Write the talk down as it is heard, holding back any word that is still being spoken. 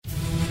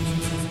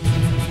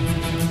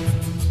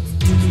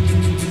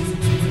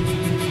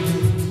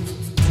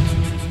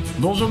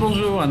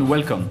Bonjour, and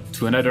welcome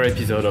to another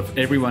episode of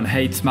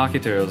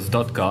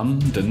EveryoneHatesMarketers.com,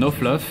 the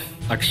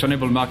no-fluff,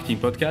 actionable marketing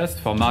podcast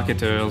for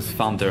marketers,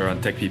 founders,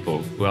 and tech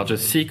people who are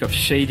just sick of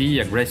shady,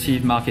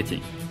 aggressive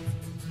marketing.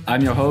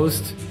 I'm your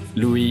host,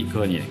 Louis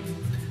Grenier.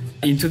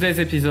 In today's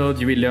episode,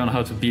 you will learn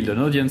how to build an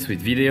audience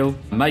with video.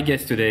 My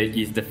guest today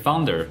is the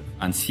founder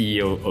and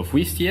CEO of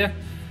Wistia,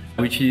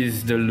 which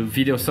is the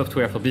video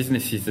software for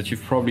businesses that you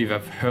probably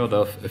have heard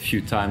of a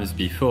few times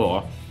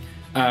before.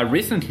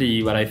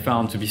 Recently, what I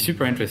found to be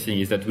super interesting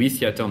is that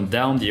Wistia turned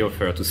down the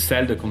offer to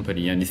sell the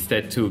company and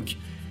instead took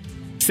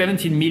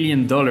 $17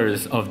 million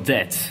of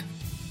debt.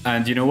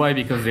 And you know why?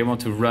 Because they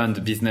want to run the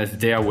business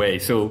their way.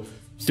 So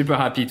super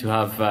happy to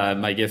have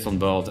my guest on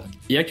board.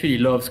 He actually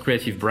loves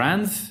creative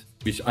brands,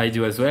 which I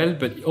do as well,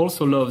 but he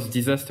also loves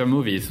disaster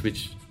movies,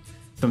 which is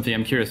something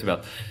I'm curious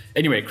about.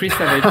 Anyway, Chris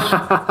Savage,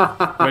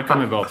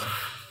 welcome aboard.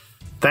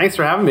 Thanks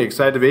for having me.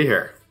 Excited to be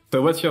here.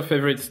 So what's your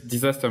favorite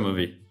disaster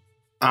movie?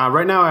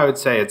 Right now, I would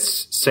say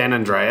it's San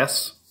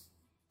Andreas.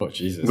 Oh,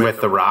 Jesus.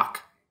 With The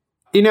Rock.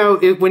 You know,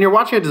 when you're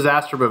watching a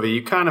disaster movie,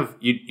 you kind of,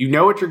 you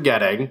know what you're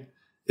getting.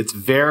 It's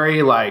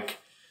very like,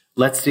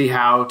 let's see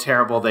how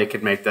terrible they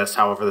could make this,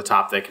 how over the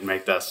top they can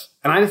make this.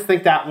 And I just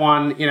think that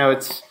one, you know,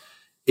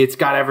 it's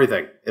got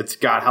everything. It's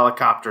got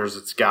helicopters.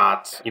 It's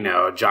got, you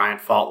know, a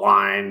giant fault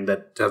line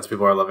that tons of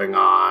people are living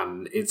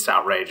on. It's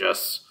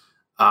outrageous.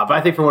 But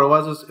I think for what it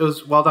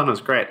was well done. It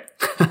was great.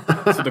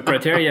 So the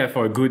criteria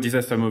for a good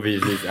disaster movie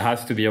is it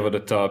has to be over the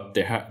top.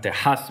 There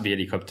has to be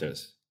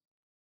helicopters.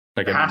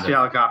 Like there has to be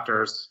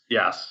helicopters.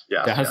 Yes.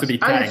 There has to be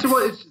tanks.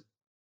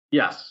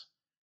 Yes.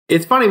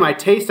 It's funny. My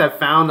taste, I've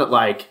found that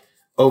like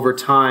over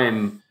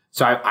time.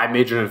 So I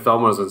majored in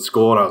film when I was in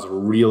school, and I was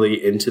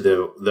really into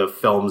the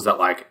films that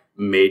like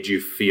made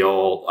you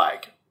feel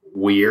like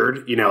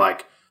weird. You know,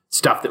 like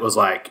stuff that was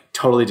like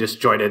totally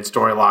disjointed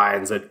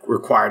storylines that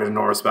required an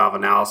enormous amount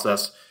of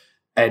analysis.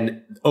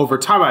 And over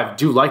time, I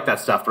do like that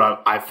stuff,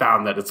 but I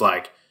found that it's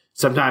like,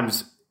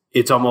 sometimes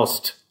it's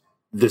almost,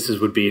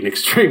 would be an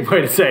extreme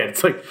way to say it.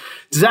 It's like,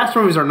 disaster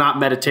movies are not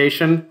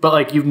meditation, but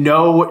like, you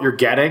know what you're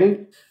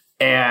getting.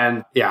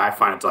 And yeah, I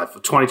find it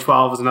delightful.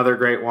 2012 is another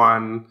great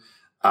one.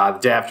 The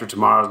Day After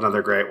Tomorrow is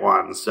another great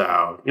one.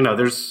 So, you know,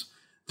 there's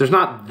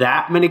not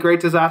that many great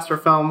disaster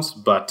films,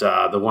 but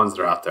the ones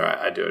that are out there,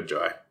 I do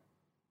enjoy.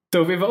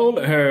 So we've all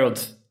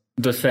heard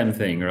the same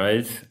thing,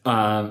 right?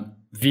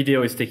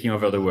 Video is taking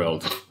over the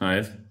world,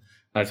 right?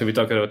 So we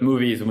talk about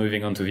movies,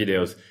 moving on to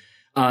videos.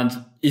 And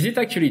is it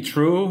actually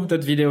true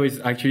that video is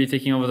actually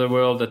taking over the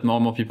world, that more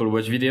and more people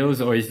watch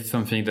videos? Or is it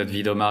something that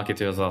video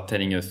marketers are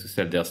telling us to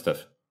sell their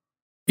stuff?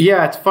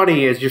 Yeah, it's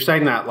funny is you're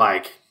saying that,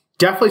 like,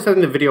 definitely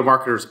something that video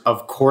marketers,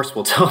 of course,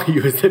 will tell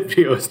you is that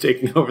video is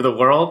taking over the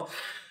world.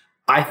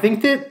 I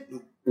think that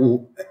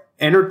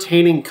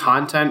entertaining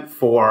content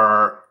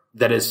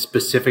that is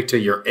specific to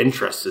your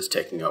interests is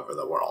taking over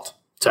the world.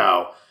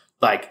 So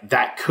like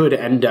that could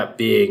end up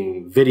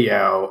being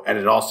video, and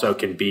it also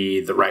can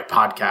be the right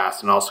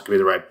podcast and also can be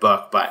the right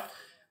book. But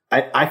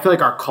I feel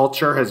like our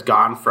culture has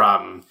gone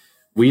from,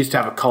 we used to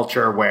have a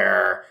culture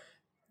where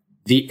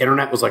the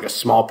internet was like a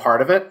small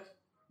part of it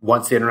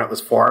once the internet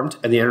was formed,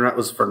 and the internet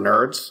was for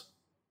nerds.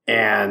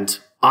 And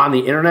on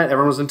the internet,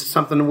 everyone was into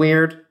something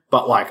weird,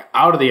 but like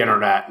out of the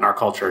internet in our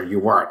culture, you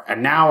weren't.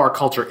 And now our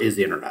culture is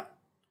the internet.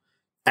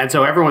 And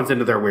so everyone's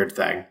into their weird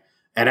thing.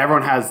 And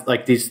everyone has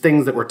like these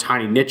things that were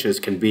tiny niches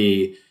can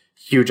be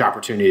huge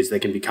opportunities. They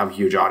can become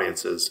huge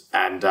audiences.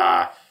 And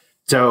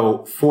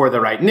so for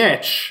the right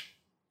niche,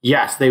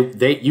 yes,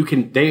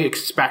 they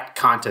expect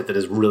content that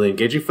is really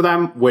engaging for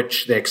them,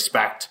 which they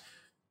expect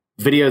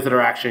videos that are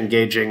actually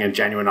engaging and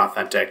genuine,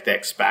 authentic. They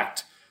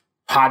expect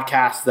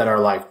podcasts that are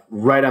like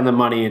right on the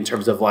money in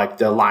terms of like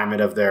the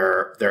alignment of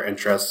their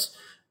interests.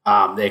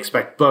 They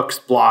expect books,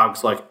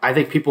 blogs. Like I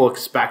think people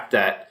expect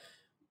that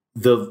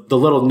the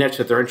little niche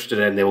that they're interested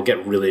in, they will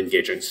get really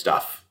engaging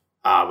stuff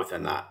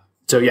within that.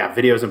 So yeah,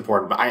 video is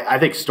important, but I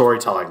think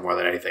storytelling more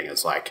than anything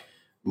is like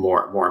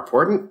more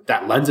important.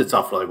 That lends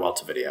itself really well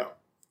to video.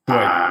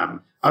 Right.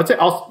 I would say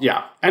also,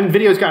 yeah. And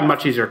video has gotten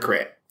much easier to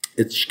create.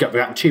 It's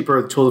gotten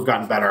cheaper. The tools have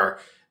gotten better,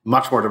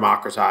 much more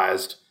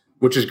democratized,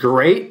 which is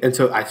great. And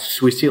so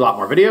we see a lot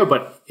more video,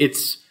 but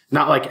it's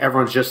not like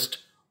everyone's just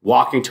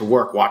walking to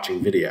work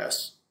watching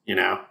videos, you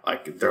know,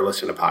 like they're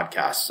listening to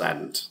podcasts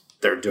and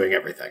they're doing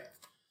everything.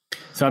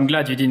 So I'm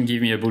glad you didn't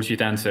give me a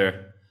bullshit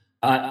answer.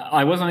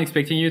 I wasn't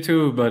expecting you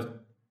to,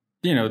 but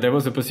you know, there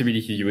was a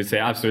possibility you would say,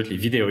 absolutely,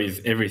 video is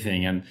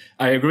everything. And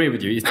I agree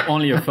with you. It's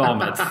only a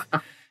format.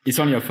 It's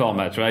only a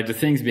format, right? The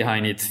things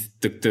behind it,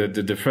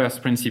 the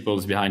first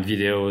principles behind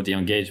video, the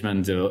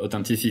engagement, the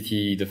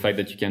authenticity, the fact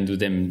that you can do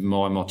them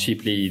more and more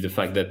cheaply, the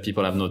fact that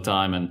people have no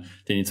time and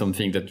they need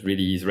something that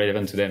really is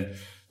relevant to them.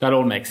 That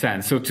all makes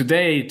sense. So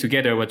today,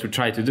 together, what we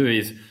try to do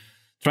is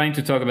trying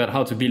to talk about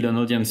how to build an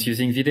audience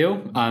using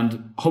video.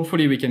 And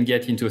hopefully we can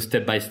get into a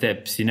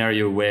step-by-step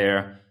scenario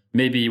where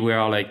maybe we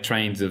are like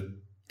trying the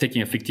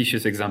taking a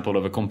fictitious example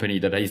of a company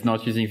that is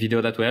not using video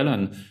that well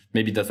and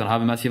maybe doesn't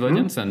have a massive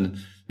audience and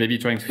maybe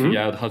trying to figure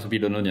out how to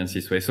build an audience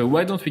this way. So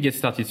why don't we get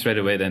started straight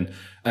away then?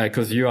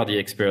 Because you are the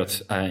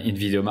expert in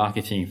video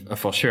marketing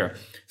for sure.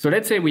 So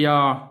let's say we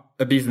are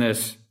a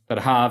business that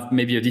have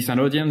maybe a decent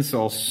audience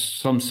or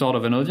some sort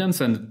of an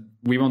audience, and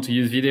we want to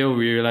use video.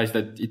 We realize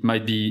that it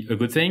might be a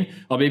good thing,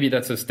 or maybe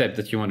that's a step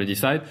that you want to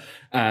decide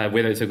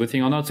whether it's a good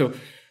thing or not. So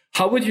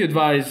how would you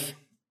advise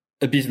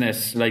a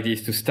business like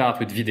this to start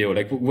with video?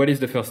 Like, what is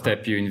the first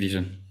step you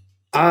envision?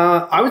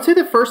 I would say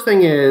the first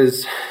thing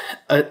is,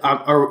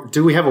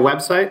 do we have a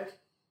website?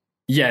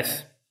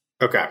 Yes.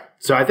 Okay.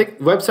 So I think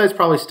website's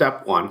probably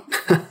step one.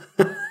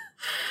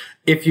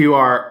 If you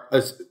are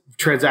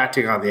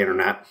transacting on the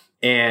internet.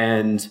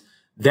 And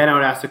then I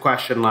would ask the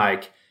question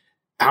like,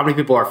 how many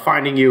people are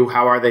finding you?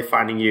 How are they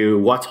finding you?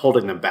 What's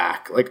holding them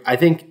back? Like, I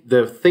think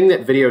the thing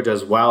that video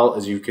does well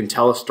is you can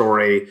tell a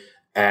story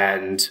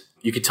and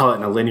you can tell it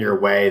in a linear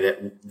way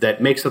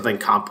that makes something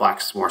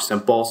complex more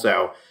simple.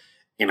 So,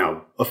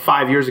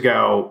 5 years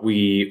ago,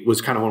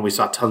 was kind of when we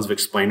saw tons of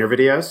explainer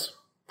videos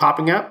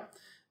popping up.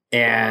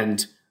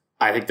 And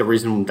I think the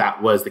reason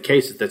that was the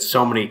case is that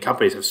so many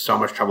companies have so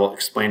much trouble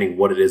explaining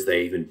what it is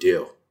they even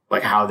do,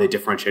 like how they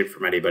differentiate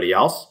from anybody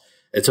else.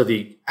 And so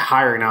the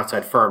hiring an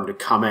outside firm to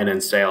come in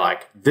and say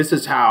like, this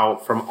is how,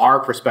 from our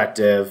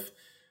perspective,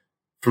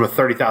 from a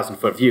 30,000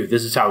 foot view,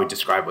 this is how we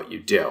describe what you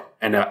do.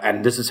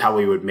 And this is how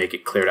we would make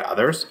it clear to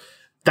others.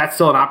 That's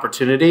still an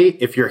opportunity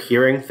if you're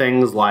hearing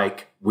things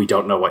like, we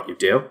don't know what you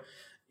do.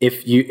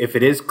 If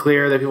it is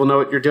clear that people know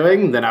what you're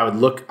doing, then I would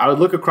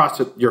look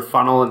across your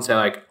funnel and say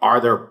like, are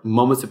there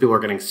moments that people are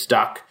getting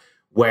stuck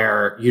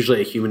where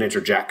usually a human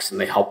interjects and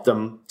they help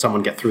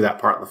someone get through that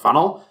part of the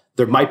funnel?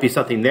 There might be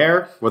something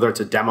there, whether it's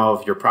a demo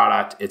of your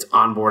product, it's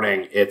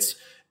onboarding, it's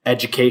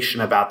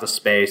education about the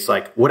space,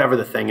 like whatever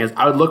the thing is.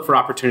 I would look for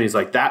opportunities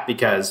like that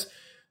because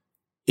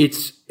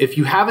if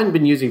you haven't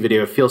been using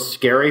video, it feels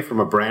scary from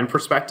a brand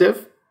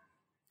perspective.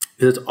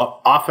 It's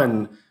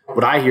often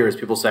what I hear is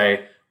people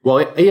say,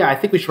 well, yeah, I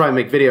think we should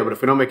probably make video, but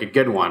if we don't make a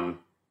good one,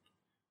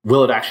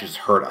 will it actually just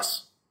hurt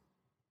us?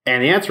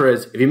 And the answer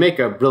is, if you make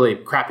a really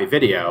crappy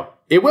video,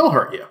 it will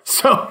hurt you.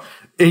 So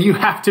you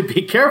have to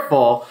be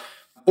careful.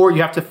 Or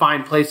you have to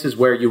find places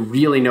where you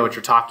really know what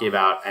you're talking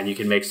about and you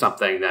can make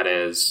something that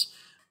is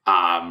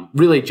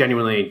really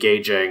genuinely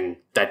engaging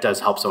that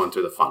does help someone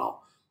through the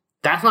funnel.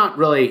 That's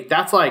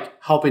like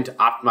helping to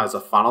optimize a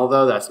funnel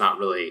though. That's not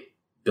really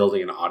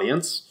building an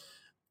audience.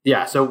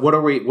 Yeah. So what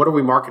are we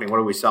marketing? What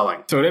are we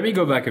selling? So let me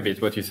go back a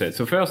bit what you said.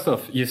 So first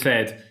off, you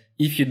said,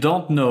 if you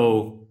don't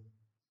know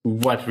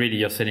what really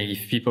you're selling,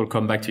 if people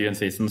come back to you and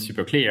say it's not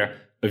super clear,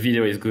 a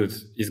video is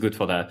good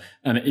for that.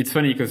 And it's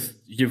funny because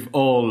you've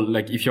all,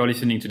 like, if you're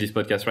listening to this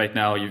podcast right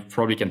now, you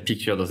probably can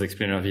picture those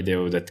explainer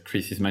video that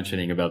Chris is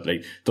mentioning about,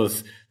 like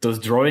those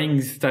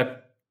drawings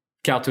type,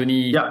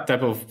 cartoony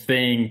type of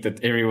thing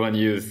that everyone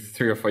used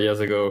 3 or 4 years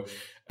ago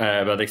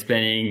about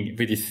explaining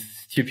with this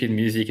stupid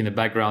music in the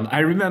background. I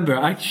remember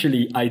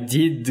actually I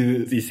did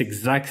do this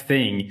exact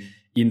thing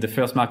in the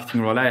first marketing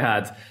role I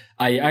had.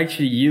 I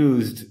actually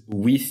used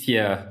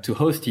Wistia to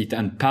host it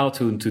and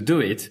Powtoon to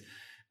do it.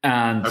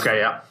 And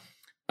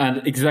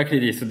exactly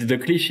this. So the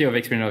cliche of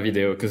explainer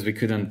video, because we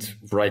couldn't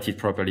write it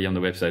properly on the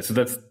website. So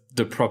that's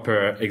the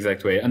proper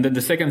exact way. And then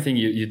the second thing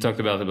you talked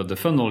about the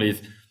funnel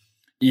is,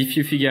 if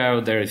you figure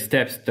out there are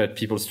steps that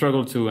people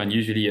struggle to, and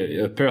usually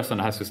a person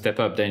has to step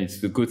up, then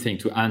it's a good thing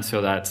to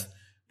answer that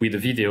with a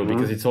video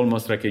because it's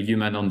almost like a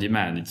human on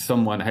demand. It's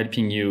someone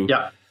helping you.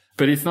 Yeah.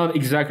 But it's not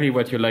exactly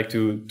what you like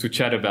to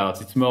chat about.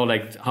 It's more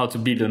like how to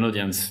build an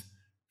audience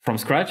from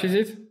scratch, is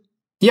it?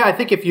 Yeah, I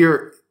think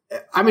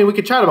we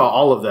could chat about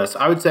all of this.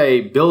 I would say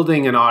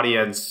building an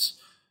audience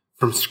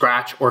from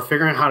scratch or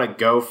figuring out how to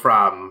go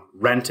from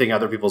renting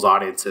other people's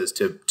audiences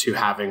to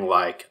having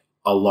like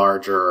a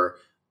larger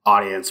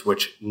audience,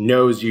 which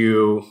knows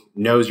you,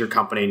 knows your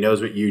company,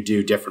 knows what you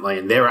do differently.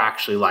 And they're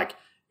actually like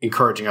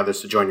encouraging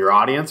others to join your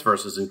audience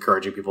versus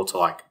encouraging people to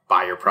like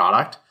buy your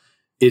product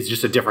is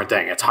just a different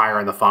thing. It's higher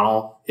in the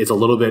funnel. It's a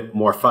little bit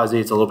more fuzzy.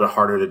 It's a little bit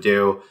harder to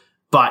do.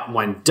 But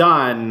when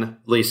done,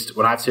 at least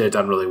when I've seen it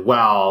done really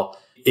well,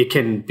 it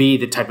can be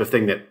the type of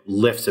thing that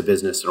lifts a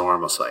business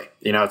enormously.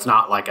 It's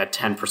not like a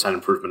 10%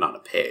 improvement on a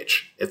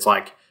page. It's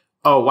like,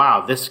 oh,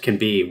 wow, this can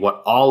be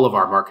what all of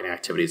our marketing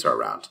activities are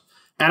around.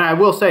 And I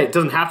will say it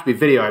doesn't have to be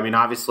video. I mean,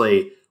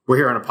 obviously, we're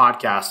here on a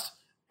podcast.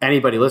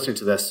 Anybody listening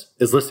to this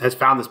has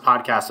found this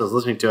podcast, is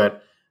listening to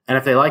it. And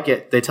if they like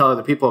it, they tell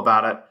other people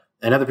about it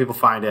and other people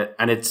find it.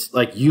 And it's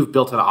like you've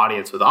built an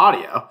audience with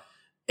audio.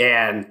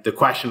 And the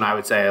question I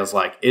would say is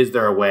like, is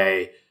there a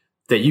way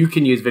that you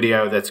can use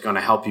video that's going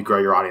to help you grow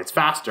your audience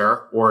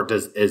faster? Or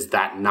is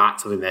that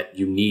not something that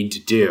you need to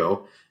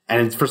do?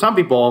 And for some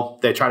people,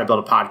 they try to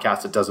build a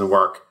podcast that doesn't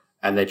work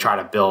and they try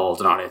to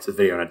build an audience with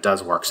video and it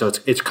does work. So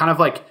it's kind of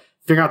like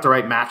figuring out the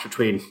right match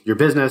between your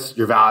business,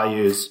 your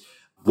values,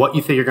 what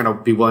you think you're going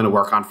to be willing to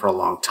work on for a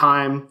long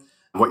time,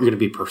 what you're going to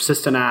be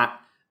persistent at.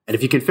 And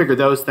if you can figure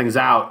those things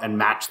out and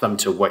match them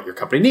to what your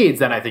company needs,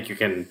 then I think you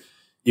can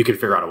you can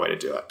figure out a way to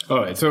do it. All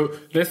right. So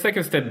let's take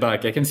a step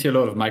back. I can see a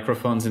lot of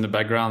microphones in the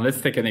background.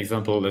 Let's take an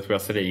example that we're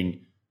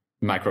selling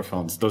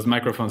microphones. Those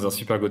microphones are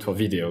super good for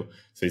video.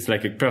 So it's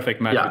like a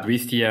perfect match with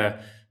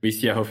Wistia.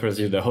 Wistia offers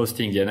you the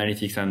hosting, the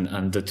analytics,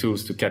 and the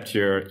tools to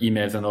capture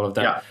emails and all of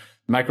that. Yeah.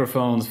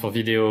 Microphones for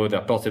video,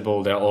 they're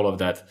portable, they're all of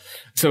that.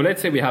 So let's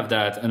say we have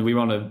that and we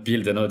want to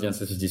build an audience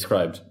as you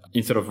described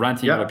instead of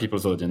ranting other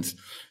people's audience.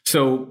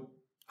 So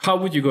how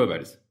would you go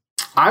about it?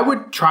 I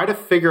would try to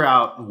figure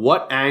out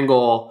what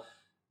angle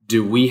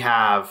do we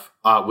have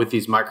with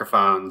these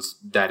microphones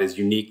that is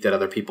unique that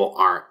other people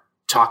aren't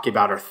talking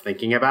about or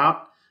thinking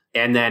about.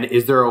 And then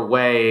is there a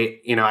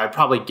way, I'd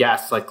probably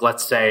guess, like,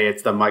 let's say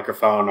it's the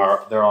microphone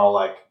or they're all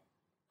like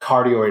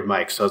cardioid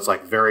mics. So it's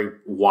like very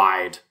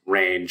wide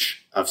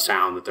range of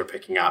sound that they're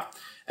picking up.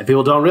 And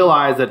people don't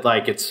realize that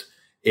like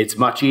it's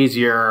much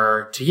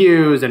easier to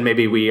use. And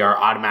maybe we are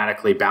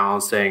automatically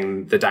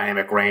balancing the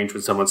dynamic range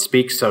when someone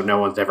speaks. So no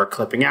one's ever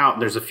clipping out.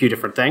 And there's a few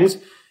different things.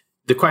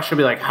 The question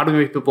would be like, how do we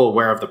make people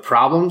aware of the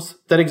problems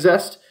that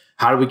exist?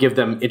 How do we give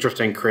them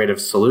interesting creative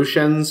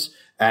solutions?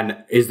 And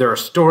is there a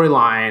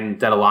storyline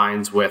that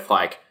aligns with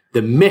like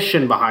the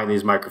mission behind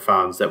these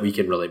microphones that we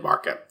can really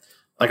market?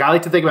 Like I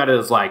like to think about it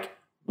as like,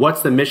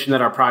 what's the mission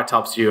that our product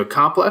helps you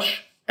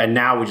accomplish? And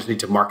now we just need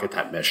to market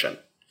that mission.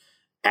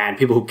 And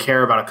people who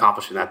care about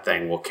accomplishing that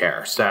thing will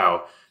care.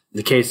 So in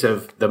the case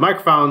of the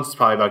microphones, it's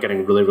probably about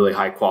getting really, really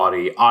high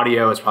quality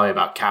audio. It's probably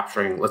about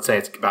capturing, let's say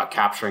it's about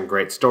capturing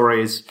great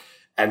stories.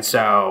 And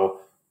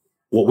so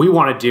what we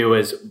want to do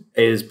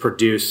is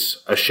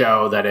produce a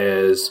show that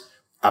is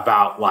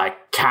about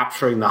like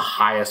capturing the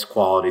highest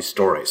quality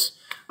stories.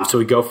 So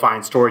we go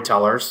find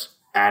storytellers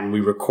and we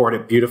record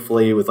it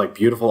beautifully with like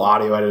beautiful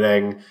audio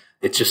editing.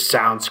 It just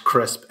sounds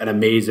crisp and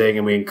amazing.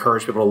 And we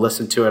encourage people to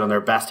listen to it on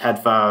their best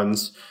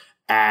headphones.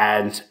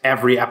 And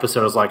every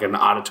episode is like an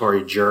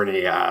auditory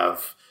journey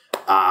of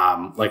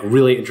like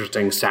really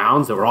interesting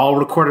sounds that were all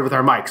recorded with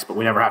our mics, but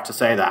we never have to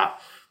say that.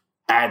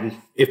 And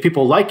if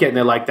people like it and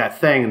they like that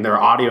thing and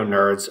they're audio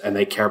nerds and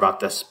they care about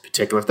this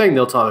particular thing,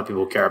 they'll tell other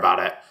people who care about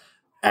it.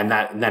 And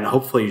then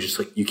hopefully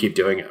you keep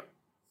doing it.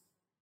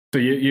 So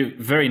you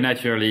very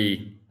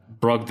naturally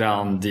broke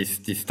down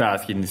this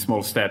task in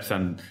small steps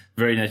and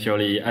very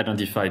naturally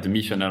identified the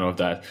mission and all of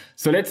that.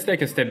 So let's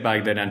take a step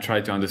back then and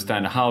try to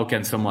understand how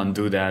can someone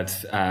do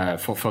that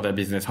for their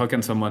business? How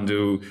can someone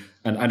do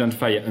and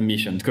identify a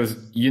mission? Because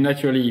you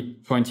naturally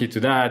pointed to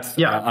that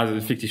as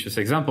a fictitious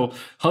example.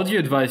 How do you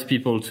advise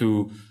people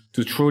to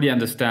truly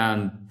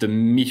understand the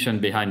mission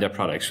behind their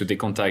product? Should they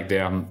contact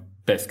their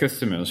best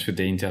customers? Should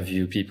they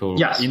interview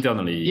people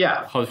internally?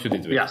 Yeah. How should they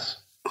do it? Yes.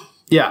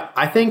 Yeah.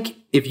 I think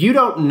if you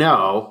don't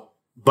know,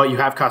 but you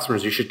have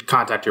customers, you should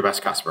contact your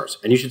best customers.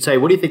 And you should say,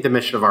 what do you think the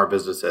mission of our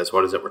business is?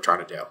 What is it we're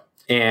trying to do?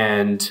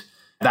 And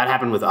that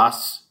happened with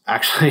us.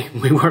 Actually,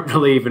 we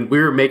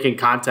were making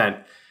content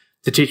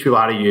to teach people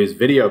how to use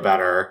video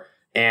better.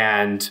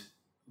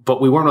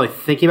 But we weren't really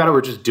thinking about it. We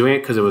were just doing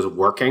it because it was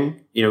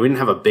working. We didn't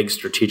have a big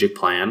strategic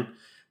plan.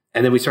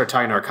 And then we started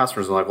talking to our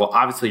customers and like, well,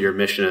 obviously your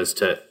mission is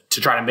to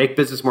try to make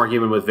business more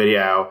human with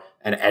video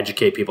and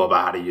educate people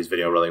about how to use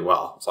video really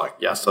well. It's like,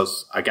 yes, so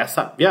I guess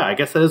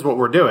that is what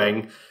we're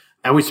doing.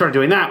 And we started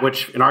doing that,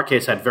 which in our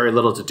case had very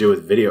little to do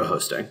with video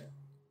hosting,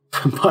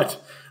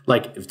 but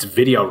like it's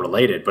video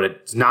related, but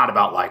it's not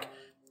about like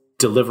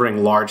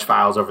delivering large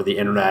files over the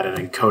internet and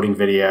encoding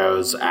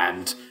videos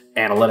and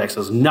analytics. It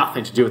has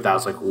nothing to do with that.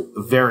 It's like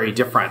very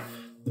different,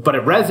 but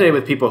it resonated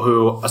with people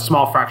who a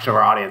small fraction of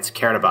our audience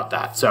cared about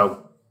that.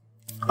 So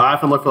I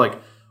often look for like,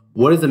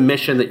 what is the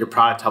mission that your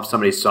product helps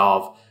somebody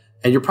solve?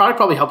 And your product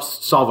probably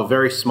helps solve a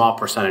very small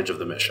percentage of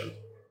the mission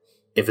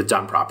if it's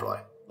done properly,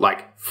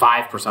 like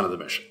 5% of the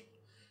mission.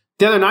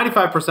 The other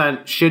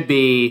 95% should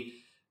be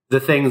the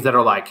things that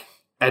are like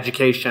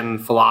education,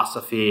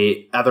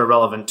 philosophy, other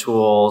relevant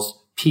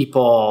tools,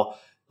 people,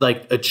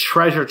 like a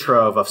treasure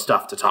trove of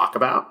stuff to talk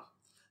about.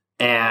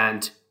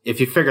 And if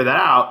you figure that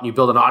out and you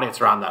build an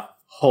audience around that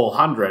whole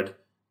 100,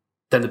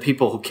 then the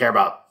people who care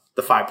about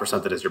the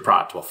 5% that is your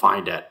product will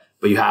find it.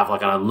 But you have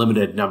like an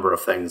unlimited number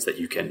of things that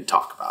you can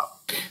talk about.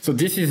 So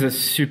this is a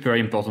super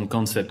important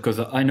concept because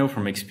I know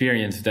from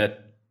experience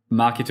that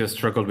marketers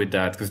struggle with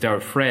that because they're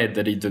afraid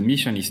that if the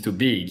mission is too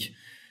big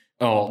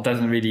or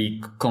doesn't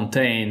really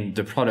contain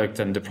the product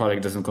and the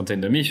product doesn't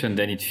contain the mission,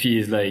 then it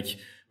feels like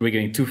we're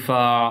going too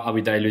far. Are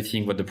we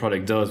diluting what the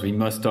product does? We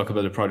must talk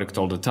about the product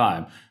all the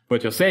time.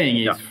 What you're saying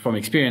is, from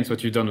experience,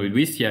 what you've done with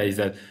Wistia is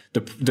that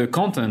the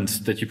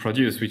content that you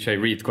produce, which I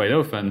read quite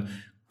often,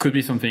 could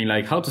be something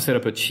like how to set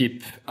up a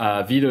cheap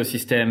video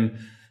system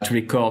to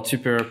record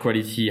super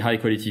quality, high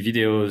quality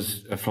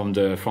videos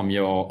from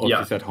your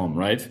office at home,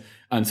 right?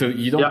 And so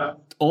you don't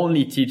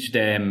only teach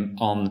them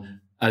on,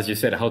 as you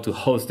said, how to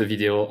host the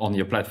video on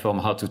your platform,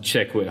 how to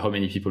check how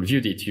many people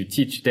viewed it. You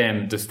teach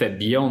them the step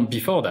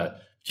before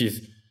that, which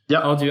is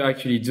how do you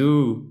actually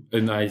do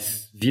a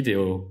nice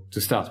video to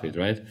start with,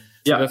 right?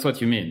 So that's what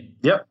you mean.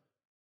 Yep.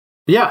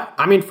 Yeah.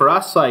 I mean, for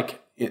us,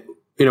 like,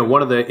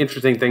 one of the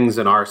interesting things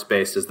in our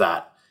space is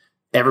that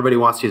everybody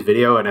wants to use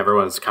video and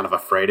everyone's kind of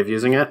afraid of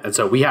using it. And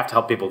so we have to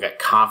help people get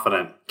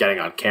confident getting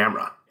on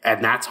camera.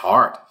 And that's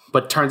hard.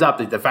 But turns out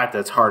that the fact that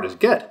it's hard is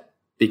good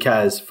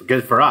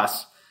good for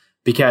us,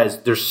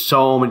 because there's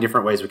so many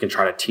different ways we can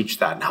try to teach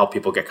that and help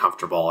people get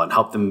comfortable and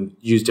help them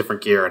use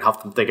different gear and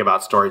help them think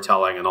about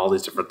storytelling and all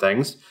these different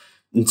things.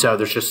 And so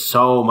there's just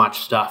so much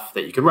stuff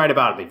that you can write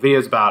about, make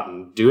videos about,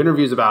 and do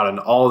interviews about, and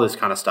all this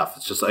kind of stuff.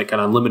 It's just like an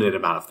unlimited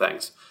amount of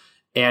things.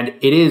 And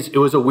it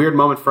was a weird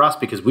moment for us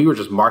because we were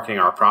just marketing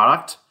our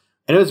product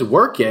and it was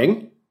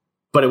working,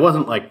 but it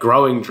wasn't like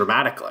growing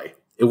dramatically.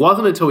 It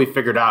wasn't until we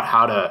figured out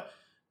how to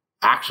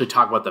actually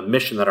talk about the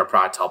mission that our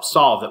product helped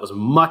solve that was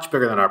much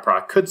bigger than our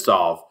product could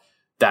solve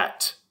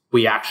that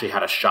we actually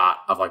had a shot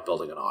of like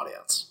building an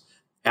audience.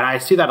 And I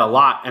see that a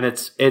lot. And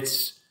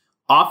it's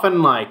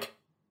often like,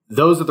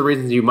 those are the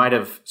reasons you might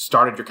have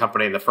started your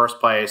company in the first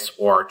place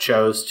or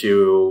chose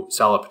to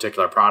sell a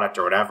particular product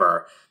or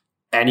whatever.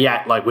 And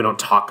yet, like, we don't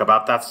talk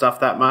about that stuff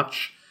that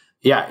much.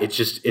 Yeah, it's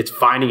just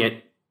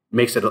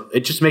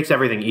makes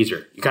everything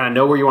easier. You kind of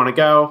know where you want to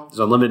go. There's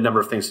a limited number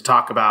of things to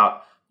talk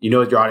about. You know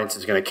what your audience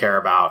is going to care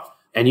about.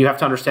 And you have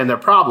to understand their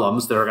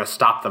problems that are going to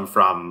stop them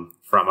from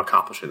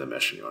accomplishing the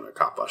mission you want to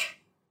accomplish.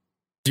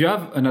 Do you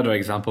have another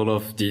example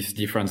of this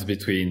difference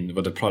between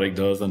what the product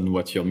does and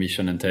what your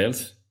mission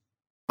entails?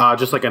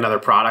 Just like another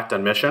product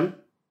and mission?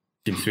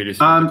 Seems really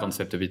the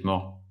concept a bit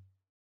more.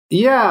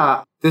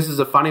 Yeah, this is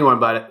a funny one,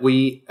 but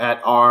we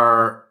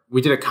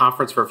did a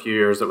conference for a few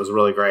years that was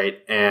really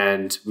great,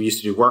 and we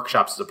used to do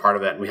workshops as a part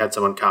of it. And we had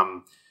someone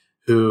come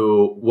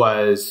who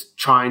was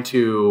trying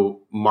to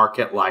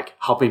market like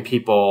helping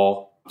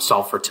people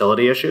solve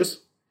fertility issues.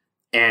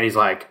 And he's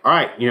like, all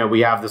right,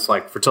 we have this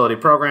like fertility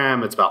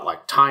program. It's about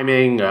like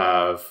timing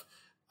of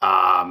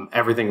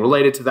everything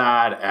related to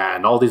that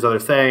and all these other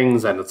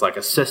things. And it's like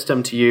a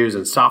system to use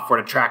and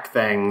software to track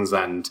things.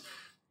 And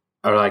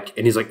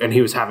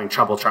he was having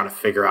trouble trying to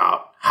figure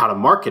out how to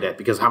market it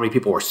because how many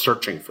people were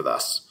searching for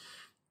this.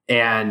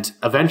 And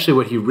eventually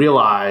what he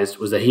realized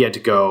was that he had to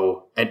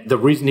go, and the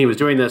reason he was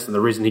doing this and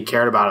the reason he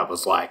cared about it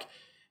was like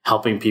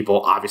helping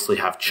people obviously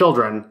have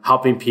children,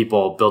 helping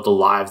people build the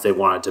lives they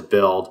wanted to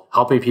build,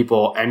 helping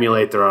people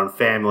emulate their own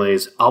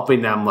families,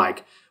 helping them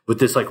like with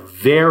this like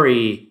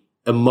very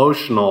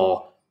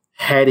emotional,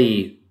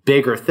 heady,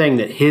 bigger thing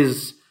that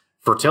his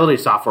fertility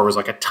software was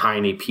like a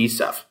tiny piece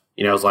of.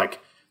 It was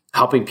like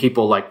helping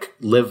people like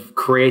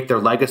create their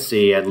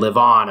legacy and live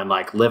on and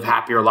like live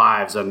happier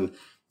lives and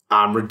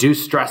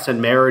reduce stress in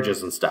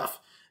marriages and stuff.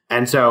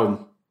 And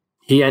so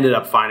he ended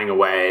up finding a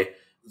way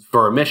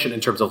for a mission in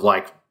terms of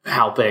like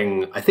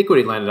helping, I think what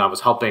he landed on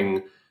was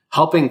helping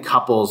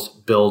couples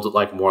build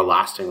like more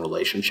lasting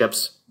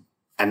relationships.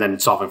 And then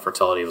solving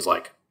fertility was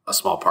like a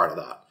small part of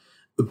that.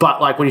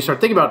 But like when you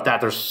start thinking about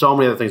that, there's so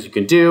many other things you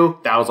can do.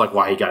 That was like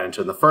why he got into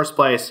it in the first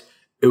place.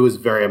 It was a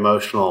very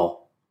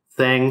emotional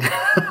thing,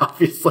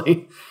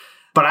 obviously.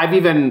 But I've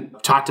even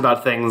talked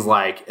about things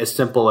like as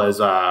simple as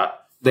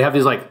they have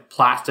these like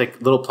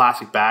little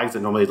plastic bags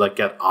that normally like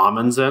get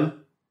almonds in.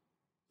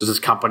 There's this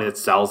company that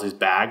sells these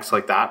bags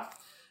like that.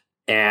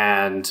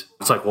 And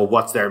it's like, well,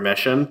 what's their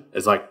mission?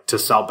 Is like to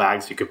sell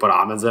bags you could put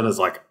almonds in is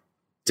like,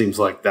 seems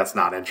like that's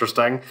not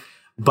interesting.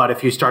 But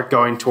if you start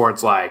going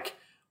towards like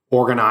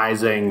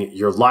organizing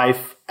your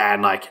life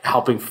and like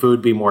helping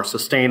food be more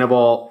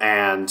sustainable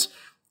and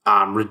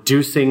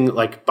reducing,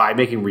 like by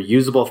making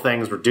reusable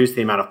things, reduce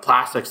the amount of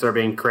plastics that are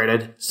being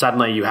created,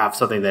 suddenly you have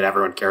something that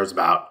everyone cares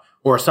about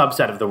or a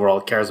subset of the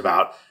world cares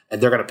about,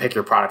 and they're going to pick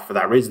your product for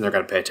that reason. They're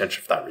going to pay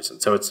attention for that reason.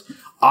 So it's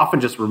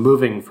often just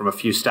removing from a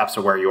few steps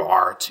of where you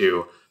are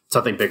to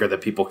something bigger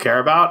that people care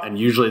about. And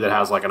usually that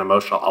has like an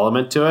emotional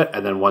element to it.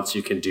 And then once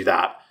you can do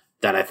that,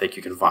 then I think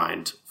you can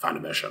find a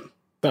mission.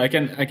 But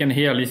I can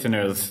hear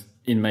listeners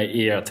in my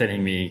ear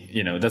telling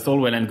me, that's all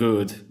well and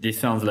good. This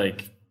sounds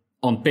like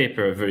on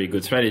paper a very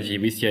good strategy.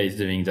 Wistia is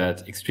doing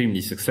that extremely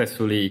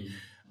successfully.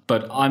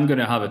 But I'm going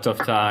to have a tough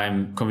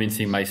time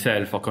convincing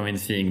myself or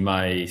convincing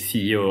my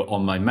CEO or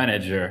my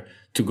manager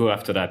to go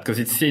after that. Because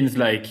it seems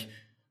like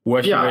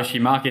wishy-washy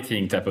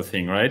marketing type of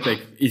thing, right? Like,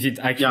 is it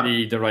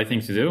actually the right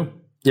thing to do?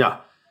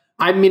 Yeah.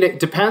 I mean, it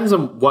depends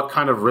on what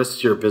kind of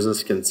risks your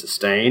business can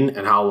sustain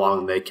and how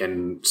long they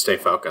can stay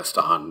focused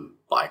on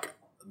like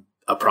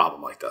a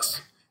problem like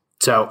this.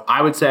 So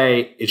I would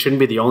say it shouldn't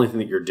be the only thing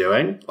that you're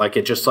doing. Like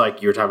it just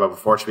like you were talking about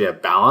before, it should be a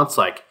balance.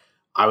 Like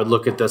I would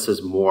look at this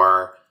as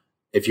more,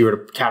 if you were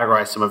to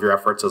categorize some of your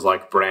efforts as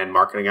like brand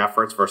marketing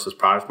efforts versus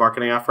product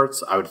marketing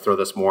efforts, I would throw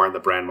this more in the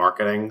brand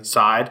marketing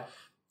side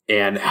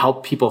and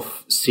help people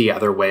see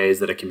other ways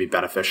that it can be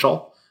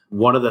beneficial.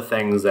 One of the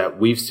things that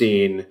we've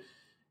seen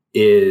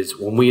is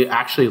when we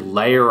actually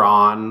layer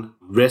on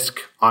risk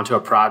onto a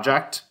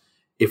project,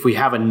 if we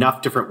have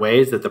enough different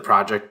ways that the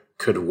project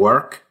could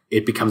work,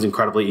 it becomes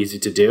incredibly easy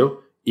to do,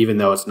 even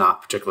though it's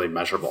not particularly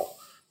measurable.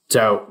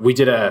 So we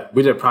did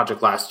a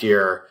project last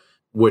year,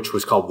 which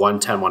was called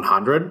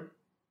 110-100,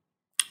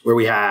 where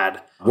we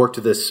had worked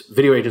with this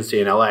video agency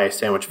in LA,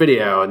 Sandwich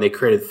Video, and they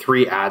created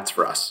 3 ads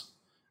for us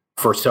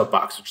for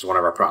Soapbox, which is one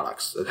of our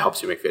products that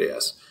helps you make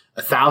videos.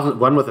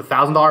 one with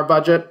 $1,000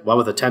 budget, one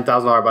with a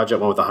 $10,000 budget,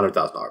 one with a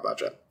 $100,000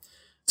 budget.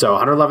 So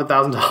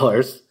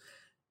 $111,000.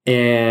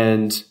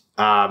 And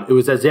it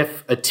was as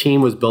if a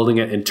team was building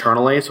it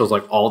internally. So it was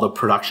like all the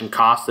production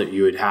costs that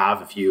you would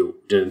have if you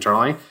did it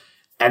internally.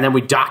 And then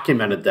we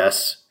documented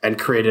this and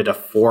created a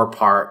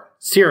 4-part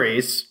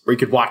series where you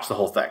could watch the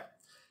whole thing.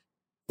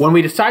 When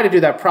we decided to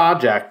do that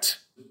project,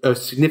 a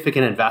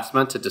significant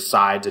investment to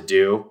decide to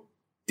do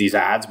these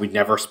ads. We'd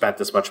never spent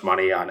this much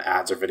money on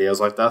ads or videos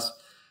like this.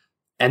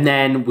 And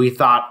then we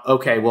thought,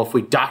 okay, well, if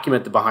we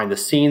document the behind the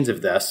scenes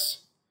of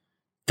this,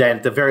 then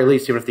at the very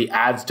least, even if the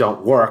ads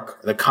don't work,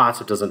 or the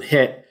concept doesn't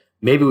hit,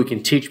 maybe we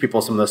can teach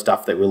people some of the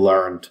stuff that we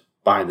learned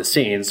behind the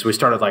scenes. So we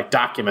started like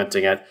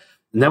documenting it.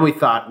 And then we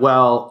thought,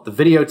 well, the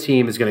video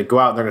team is going to go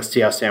out and they're going to see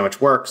how Sandwich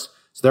works.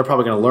 So they're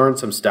probably going to learn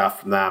some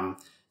stuff from them.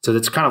 So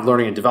it's kind of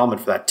learning and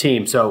development for that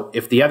team. So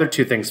if the other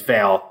two things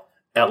fail,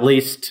 at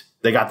least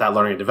they got that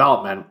learning and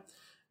development.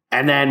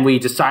 And then we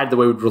decided the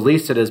way we'd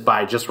release it is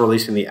by just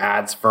releasing the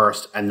ads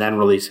first and then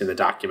releasing the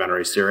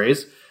documentary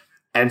series.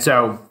 And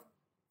so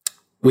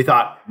we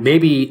thought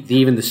maybe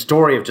even the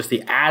story of just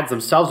the ads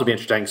themselves would be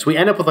interesting. So we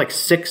end up with like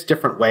 6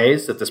 different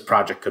ways that this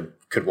project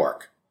could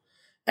work.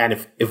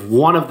 And if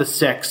one of the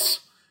 6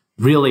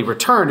 really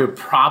returned, it would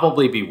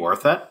probably be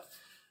worth it.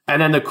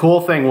 And then the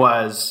cool thing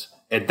was,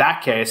 in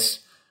that case,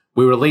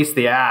 we released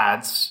the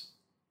ads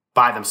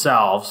by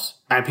themselves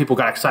and people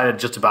got excited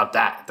just about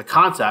that, the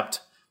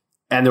concept.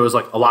 And there was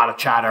like a lot of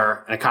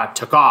chatter and it kind of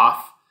took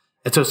off.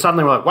 And so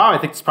suddenly we're like, wow, I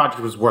think this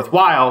project was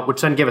worthwhile,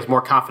 which then gave us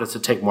more confidence to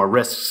take more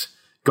risks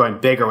going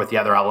bigger with the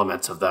other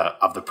elements of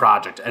the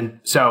project. And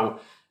so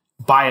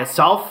by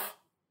itself,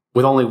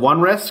 with only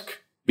one risk,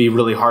 be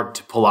really hard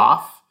to pull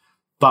off.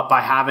 But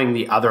by having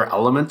the other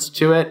elements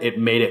to it, it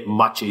made it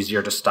much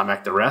easier to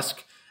stomach the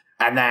risk.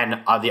 And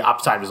then the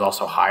upside was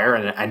also higher,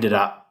 and it ended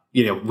up,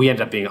 we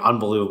ended up being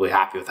unbelievably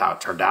happy with how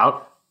it turned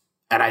out.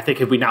 And I think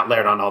if we not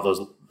layered on all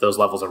those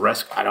levels of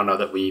risk, I don't know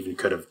that we even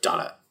could have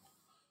done it.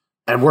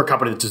 And we're a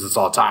company that does this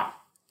all the time.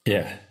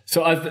 Yeah.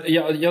 So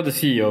you're the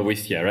CEO of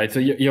Wistia, right? So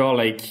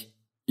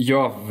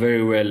you're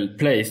very well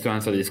placed to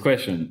answer this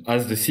question.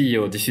 As the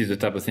CEO, this is the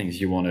type of things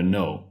you want to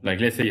know.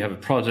 Like, let's say you have a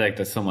project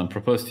that someone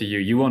proposed to you.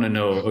 You want to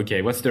know,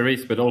 okay, what's the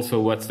risk, but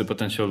also what's the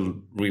potential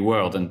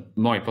reward? And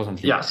more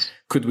importantly, yes,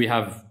 could we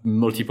have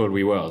multiple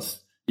rewards?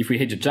 If we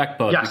hit the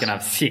jackpot, yes, we can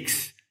have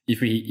 6.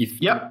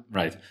 Yep.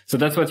 Right. So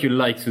that's what you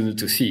like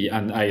to see.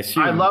 And I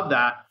assume I love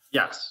that.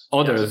 Yes.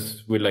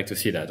 Others would like to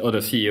see that. Other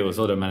CEOs,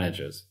 other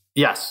managers.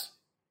 Yes.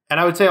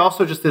 And I would say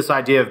also just this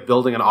idea of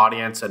building an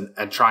audience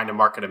and trying to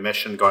market a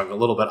mission, going a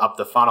little bit up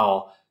the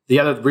funnel. The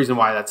other reason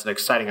why that's an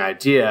exciting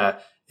idea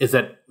is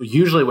that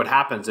usually what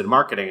happens in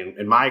marketing,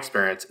 in my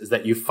experience, is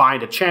that you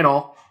find a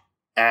channel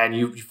and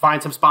you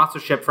find some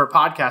sponsorship for a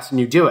podcast and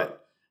you do it.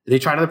 And you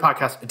try another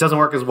podcast, it doesn't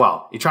work as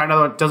well. You try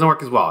another one, it doesn't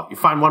work as well. You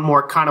find one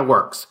more, it kind of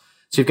works.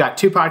 So you've got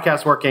 2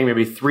 podcasts working,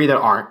 maybe 3 that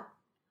aren't.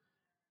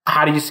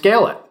 How do you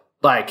scale it?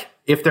 Like,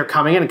 if they're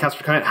coming in and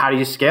customers come in, how do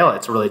you scale it?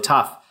 It's really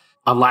tough.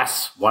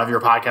 Unless one of your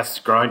podcasts is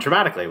growing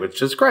dramatically,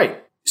 which is great.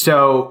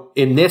 So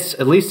at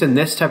least in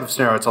this type of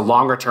scenario, it's a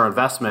longer term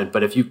investment.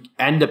 But if you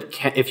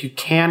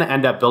can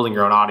end up building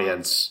your own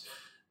audience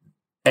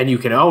and you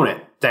can own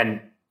it,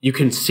 then you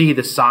can see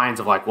the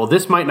signs of like, well,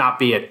 this might not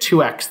be a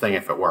 2x thing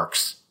if it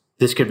works.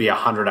 This could be a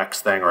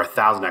 100x thing or a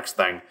 1000x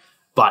thing,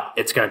 but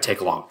it's going to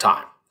take a long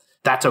time.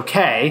 That's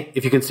okay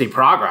if you can see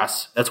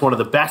progress. That's one of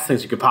the best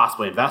things you could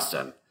possibly invest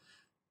in.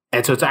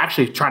 And so it's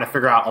actually trying to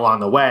figure out along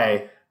the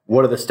way,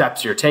 what are the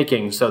steps you're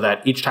taking so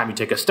that each time you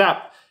take a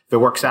step, if it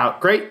works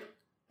out, great.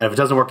 And if it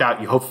doesn't work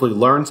out, you hopefully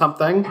learn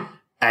something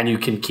and you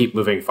can keep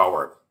moving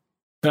forward.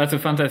 That's a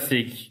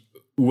fantastic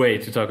way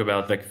to talk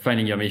about like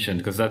finding your mission,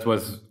 because that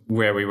was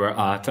where we were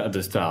at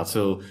the start.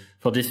 So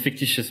for this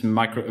fictitious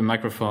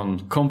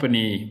microphone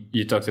company,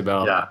 you talked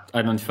about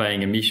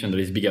identifying a mission that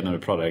is bigger than a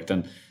product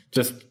and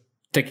just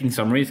taking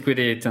some risk with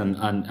it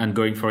and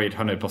going for it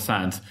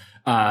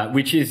 100%,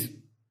 which is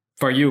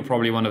for you,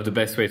 probably one of the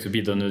best ways to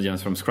build an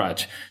audience from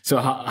scratch. So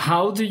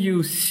how do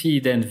you see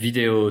then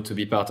video to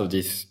be part of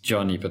this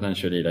journey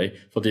potentially, like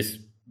for this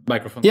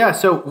microphone? Yeah,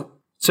 so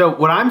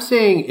what I'm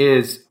seeing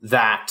is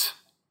that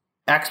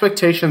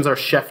expectations are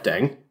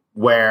shifting,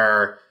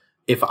 where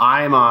if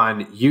I'm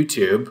on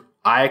YouTube,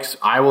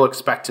 I will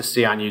expect to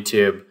see on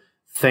YouTube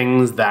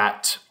things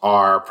that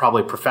are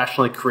probably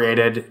professionally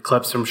created,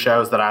 clips from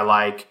shows that I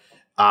like,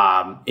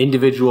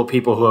 individual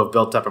people who have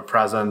built up a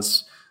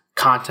presence,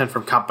 content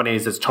from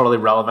companies that's totally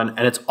relevant,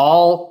 and it's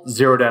all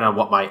zeroed in on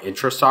what my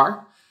interests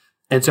are.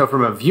 And so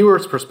from a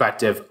viewer's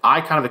perspective,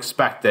 I kind of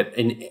expect that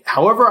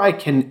however I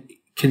can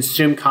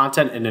consume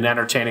content in an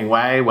entertaining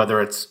way, whether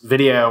it's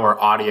video or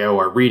audio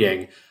or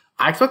reading,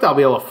 I expect I'll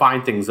be able to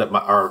find things that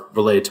are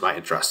related to my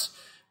interests.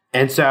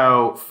 And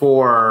so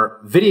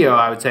for video,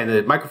 I would say in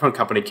the microphone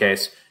company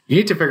case, you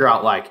need to figure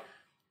out like,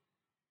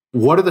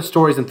 what are the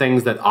stories and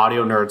things that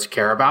audio nerds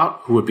care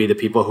about, who would be the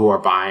people who are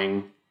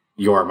buying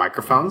your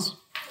microphones?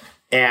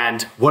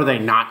 And what are they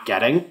not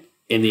getting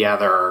in the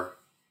other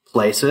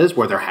places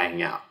where they're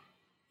hanging out?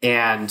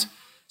 And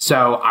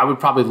So I would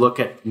probably look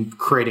at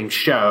creating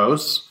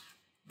shows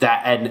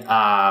that,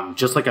 and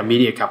just like a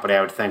media company, I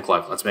would think,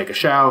 like, let's make a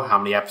show. How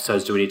many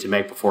episodes do we need to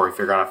make before we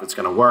figure out if it's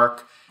going to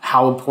work?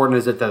 How important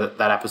is it that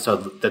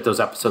those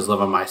episodes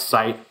live on my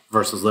site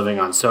versus living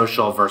on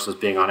social versus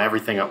being on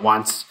everything at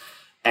once?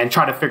 And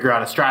try to figure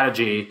out a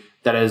strategy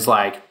that is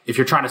like, if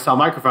you're trying to sell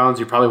microphones,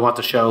 you probably want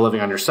the show living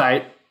on your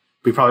site.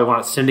 We probably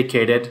want it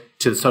syndicated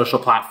to the social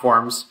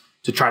platforms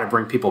to try to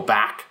bring people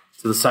back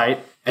to the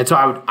site. And so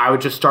I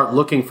would just start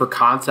looking for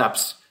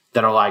concepts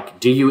that are like,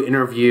 do you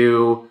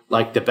interview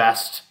like the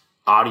best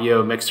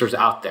audio mixers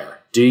out there?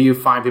 Do you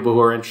find people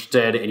who are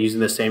interested in using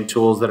the same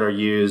tools that are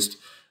used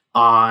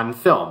on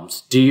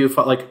films? Do you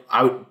like,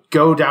 I would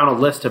go down a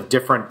list of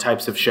different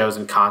types of shows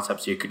and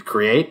concepts you could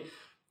create.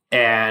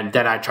 And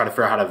then I'd try to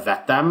figure out how to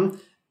vet them.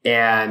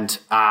 And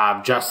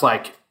just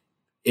like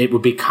it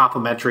would be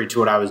complementary to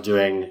what I was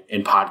doing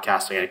in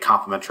podcasting and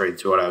complementary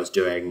to what I was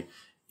doing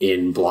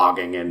in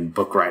blogging and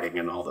book writing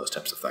and all those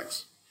types of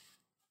things.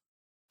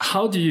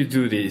 How do you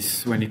do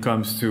this when it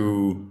comes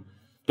to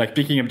like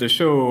picking up the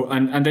show?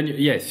 And then,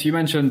 yes, you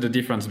mentioned the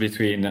difference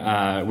between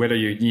whether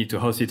you need to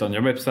host it on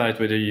your website,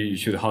 whether you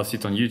should host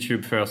it on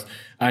YouTube first.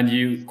 And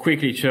you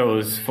quickly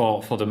chose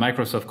for the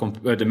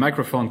the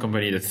microphone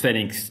company that's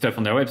selling stuff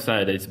on their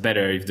website, it's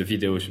better if the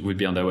video would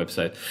be on their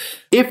website.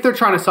 If they're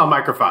trying to sell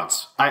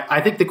microphones,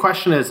 I think the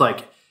question is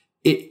like,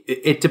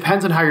 it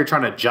depends on how you're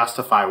trying to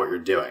justify what you're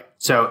doing.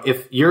 So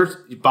if your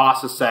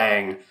boss is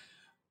saying,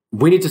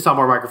 we need to sell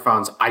more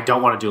microphones, I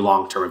don't want to do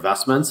long-term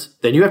investments,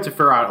 then you have to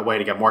figure out a way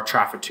to get more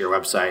traffic to your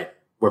website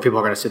where people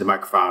are going to see the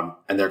microphone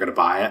and they're going to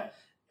buy it.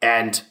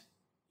 And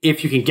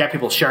if you can get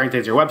people sharing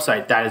things on your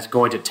website, that is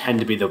going to tend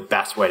to be the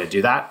best way to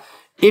do that.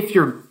 If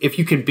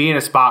you can be in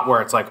a spot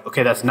where it's like,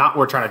 okay, that's not what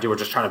we're trying to do, we're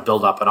just trying to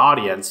build up an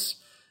audience,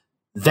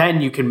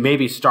 then you can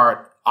maybe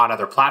start on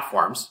other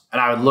platforms. And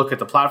I would look at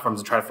the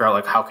platforms and try to figure out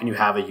like, how can you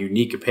have a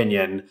unique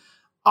opinion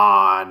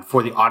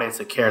for the audience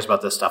that cares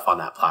about this stuff on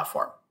that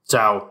platform?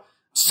 So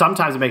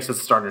sometimes it makes sense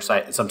to start on your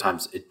site and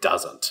sometimes it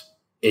doesn't.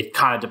 It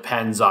kind of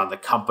depends on the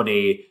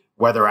company,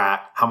 where they're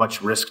at, how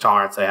much risk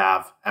tolerance they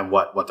have, and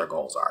what their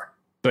goals are.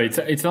 So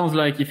it sounds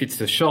like if it's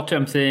a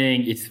short-term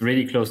thing, it's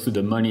really close to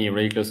the money,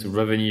 really close to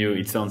revenue.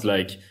 It sounds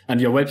like, and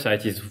your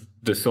website is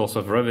the source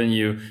of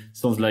revenue.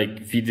 Sounds like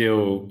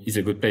video is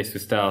a good place to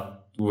start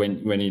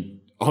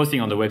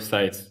hosting on the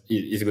website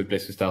is a good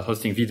place to start,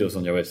 hosting videos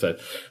on your website.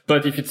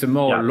 But if it's a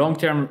more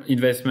long-term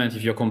investment,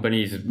 if your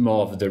company is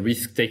more of the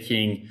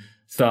risk-taking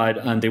side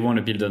and they want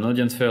to build an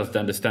audience first, to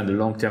understand the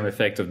long-term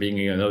effect of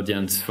being an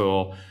audience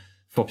for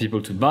people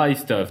to buy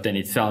stuff, then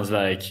it sounds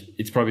like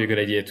it's probably a good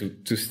idea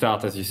to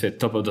start, as you said,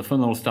 top of the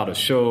funnel, start a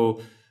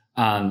show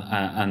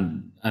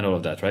and all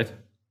of that, right?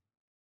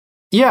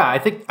 Yeah, I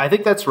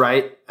think that's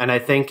right. And I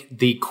think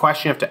the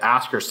question you have to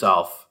ask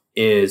yourself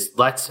is,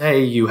 let's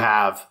say you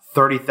have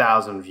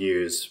 30,000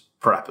 views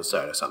per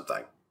episode or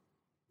something.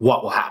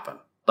 What will happen?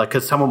 Like,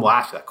 because someone will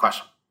ask you that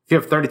question. If you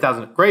have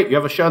 30,000, great, you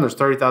have a show and there's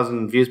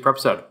 30,000 views per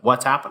episode.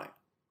 What's happening?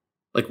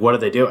 Like, what are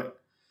they doing?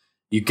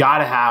 You got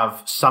to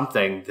have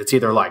something that's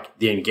either like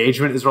the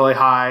engagement is really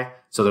high.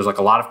 So there's like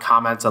a lot of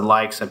comments and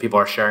likes and people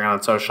are sharing it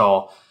on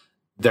social.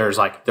 There's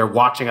like, they're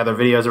watching other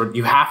videos, or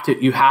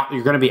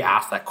you're going to be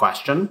asked that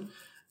question.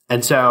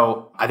 And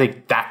so I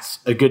think that's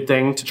a good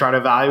thing to try to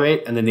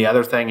evaluate. And then the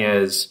other thing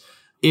is,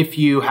 if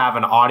you have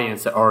an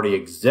audience that already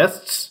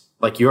exists,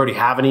 like you already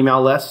have an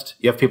email list,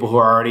 you have people who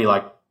are already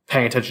like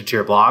paying attention to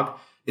your blog,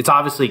 it's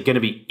obviously going to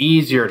be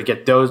easier to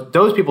get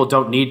those people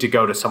don't need to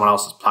go to someone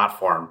else's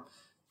platform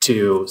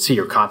to see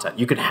your content.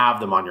 You can have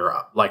them on your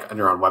own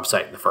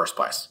website in the first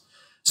place.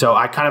 So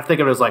I kind of think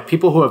of it as like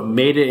people who have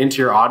made it into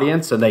your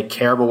audience and they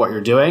care about what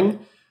you're doing,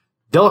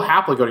 they'll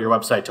happily go to your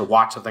website to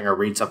watch something or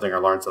read something or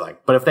learn something.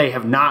 But if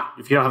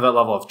you don't have that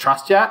level of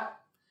trust yet,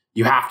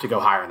 you have to go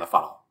higher in the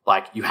funnel.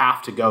 Like you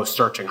have to go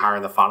searching higher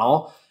in the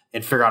funnel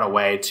and figure out a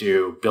way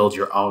to build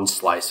your own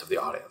slice of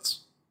the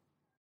audience.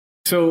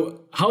 So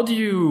how do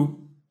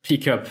you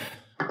pick up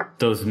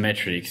those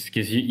metrics?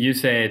 Because you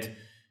said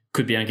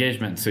could be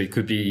engagement. So it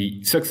could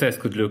be success,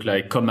 could look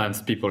like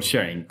comments, people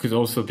sharing, could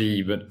also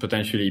be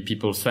potentially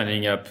people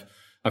signing up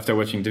after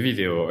watching the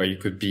video, or it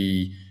could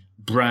be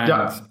brand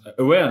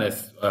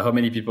awareness. How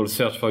many people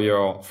search for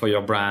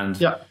your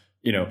brand? Yeah.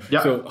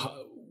 So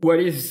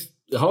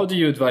how do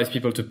you advise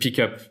people to pick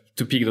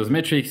those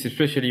metrics,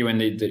 especially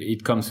when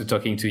it comes to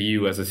talking to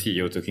you as a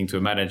CEO, talking to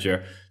a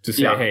manager, to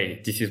say,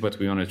 hey, this is what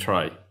we want to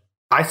try?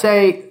 I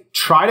say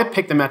try to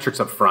pick the metrics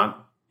up front,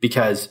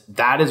 because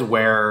that is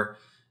where,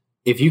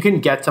 if you can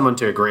get someone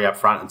to agree up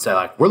front and say,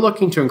 like, we're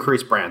looking to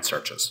increase brand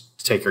searches,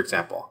 to take your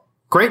example,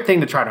 great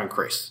thing to try to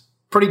increase.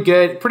 Pretty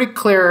good, pretty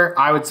clear,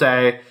 I would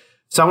say.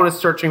 Someone is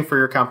searching for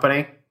your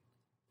company.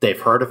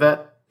 They've heard of it.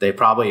 They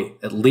probably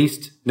at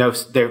least know,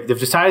 they've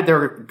decided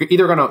they're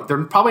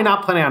probably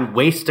not planning on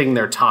wasting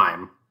their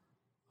time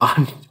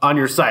on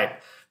your site.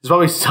 There's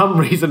probably some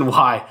reason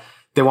why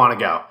they want to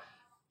go.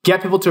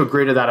 Get people to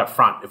agree to that up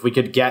front. If we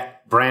could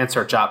get brand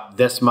search up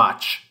this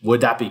much,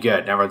 would that be good?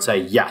 And everyone would say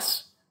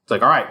yes.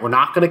 It's like, all right, we're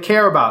not going to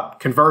care about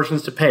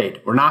conversions to paid.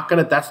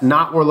 That's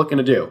not what we're looking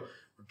to do.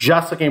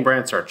 Just looking at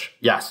brand search.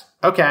 Yes.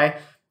 Okay.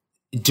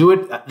 Do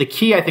it. The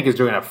key, I think, is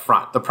doing it up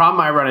front. The problem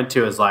I run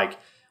into is like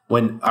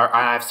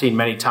I've seen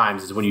many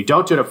times is when you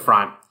don't do it up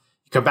front,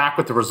 you come back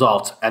with the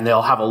results and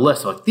they'll have a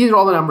list of like, these are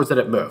all the numbers that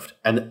it moved.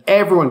 And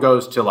everyone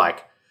goes to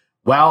like,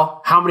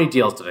 well, how many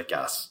deals did it get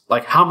us?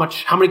 Like how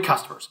many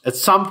customers? At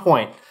some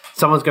point,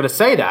 someone's going to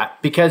say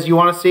that because you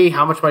want to see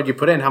how much money you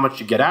put in, how much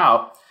you get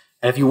out.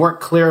 And if you weren't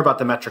clear about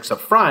the metrics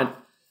up front,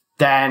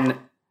 then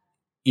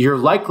you're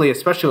likely,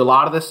 especially a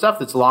lot of this stuff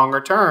that's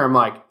longer term,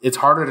 like it's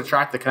harder to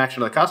track the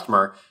connection to the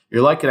customer.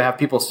 You're likely to have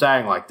people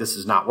saying like, this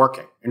is not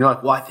working. And you're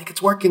like, well, I think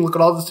it's working. Look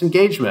at all this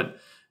engagement.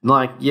 And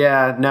like,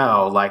 yeah,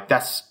 no, like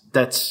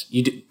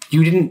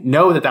you didn't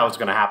know that was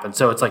going to happen.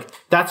 So it's like,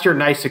 that's your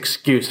nice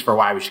excuse for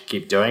why we should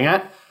keep doing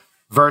it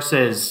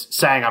versus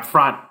saying up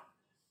front,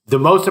 the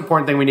most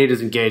important thing we need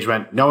is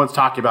engagement. No one's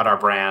talking about our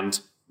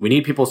brand. We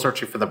need people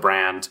searching for the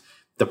brand.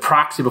 The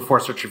proxy before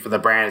searching for the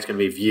brand is going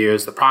to be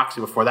views. The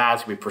proxy before that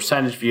is going to be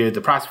percentage viewed.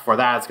 The proxy before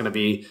that is going to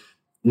be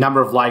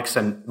number of likes.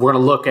 And we're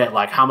going to look at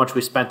like how much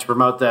we spent to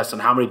promote this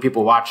and how many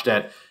people watched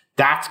it.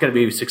 That's going to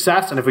be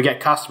success. And if we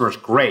get customers,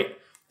 great.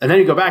 And then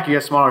you go back, you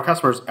get smaller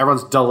customers.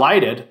 Everyone's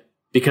delighted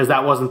because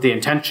that wasn't the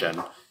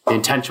intention. The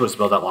intention was to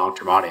build that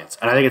long-term audience.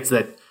 And I think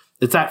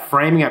it's that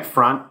framing up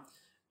front.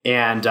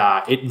 And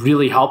it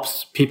really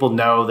helps people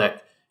know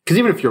that, because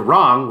even if you're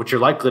wrong, which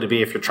you're likely to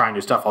be if you're trying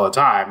new stuff all the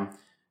time,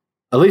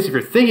 at least if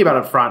you're thinking about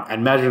it up front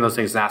and measuring those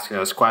things and asking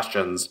those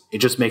questions, it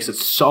just makes it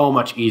so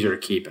much easier to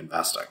keep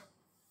investing.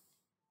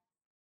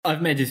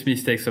 I've made this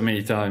mistake so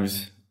many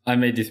times. I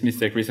made this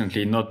mistake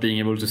recently, not being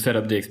able to set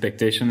up the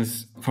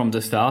expectations from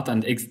the start.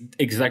 And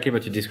exactly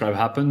what you described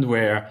happened,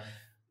 where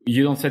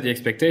you don't set the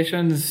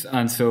expectations.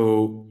 And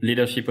so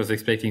leadership was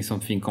expecting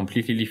something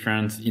completely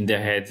different in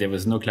their head. There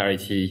was no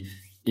clarity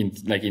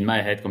in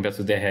my head compared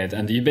to their head.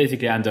 And I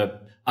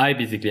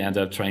basically end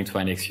up trying to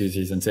find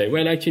excuses and say,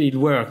 well, actually it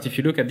worked. If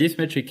you look at this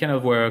metric, it kind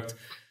of worked.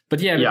 But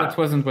that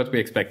wasn't what we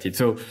expected.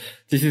 So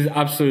this is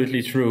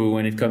absolutely true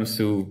when it comes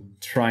to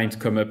trying to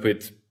come up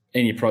with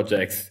any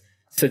projects,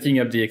 setting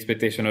up the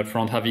expectation up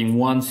front, having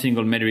one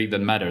single metric that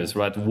matters,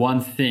 right? One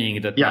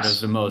thing that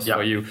matters the most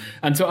for you.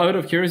 And so out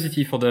of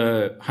curiosity for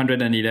the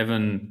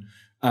 111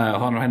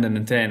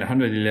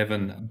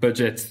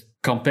 budget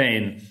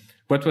campaign,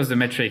 what was the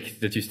metric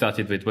that you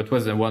started with? What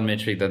was the one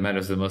metric that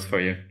matters the most for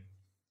you?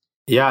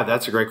 Yeah,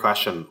 that's a great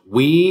question.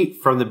 We,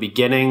 from the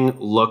beginning,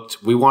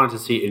 we wanted to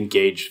see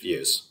engaged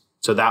views.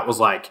 So that was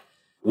like,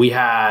 we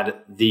had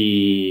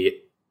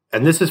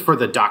and this is for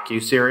the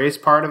docu-series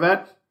part of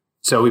it.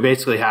 So we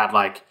basically had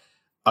like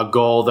a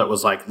goal that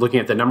was like looking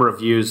at the number of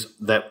views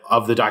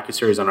of the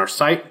docu-series on our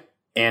site.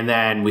 And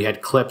then we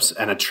had clips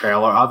and a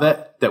trailer of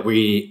it that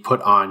we put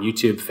on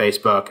YouTube,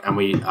 Facebook, and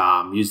we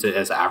used it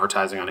as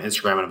advertising on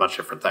Instagram and a bunch of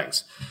different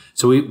things.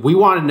 So we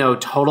want to know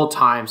total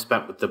time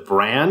spent with the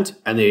brand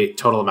and the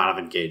total amount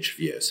of engaged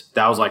views.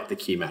 That was like the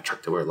key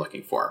metric that we were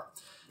looking for.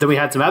 Then we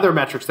had some other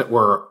metrics that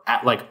were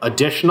at like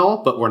additional,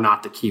 but were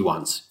not the key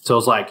ones. So it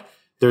was like,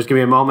 there's going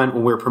to be a moment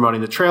when we were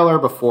promoting the trailer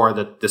before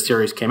the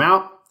series came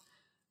out.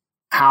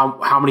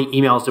 How many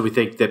emails do we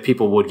think that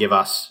people would give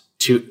us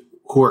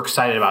who are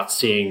excited about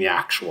seeing the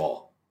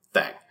actual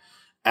thing?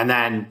 And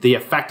then the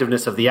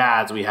effectiveness of the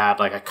ads, we had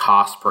like a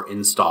cost per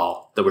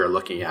install that we were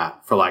looking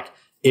at for like,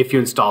 if you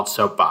installed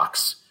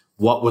Soapbox,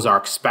 what was our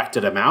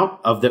expected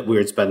amount of that we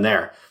would spend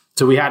there?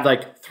 So we had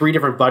like 3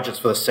 different budgets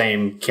for the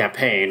same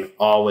campaign,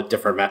 all with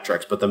different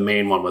metrics, but the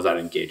main one was that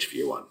engaged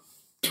view one.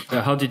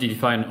 How did you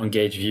define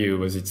engaged view?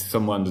 Was it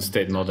someone who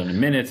stayed more than a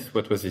minute?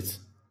 What was it?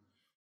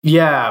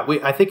 Yeah,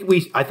 I think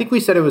we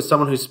said it was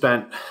someone who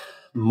spent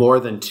more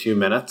than 2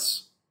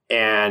 minutes.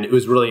 And it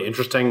was really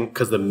interesting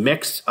because the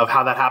mix of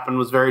how that happened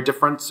was very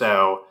different.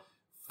 So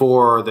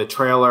for the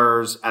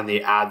trailers and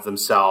the ads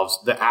themselves,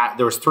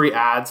 there was 3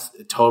 ads.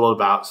 It totaled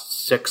about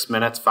 6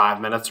 minutes,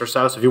 5 minutes or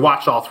so. So if you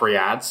watched all 3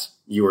 ads,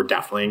 you were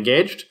definitely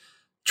engaged.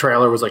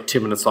 Trailer was like 2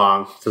 minutes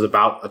long. So it was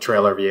about a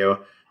trailer view.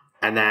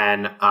 And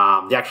then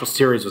the actual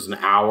series was 1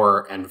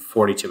 hour and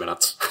 42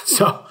 minutes.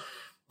 So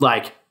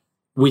like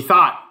we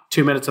thought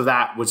 2 minutes of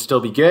that would still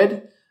be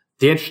good.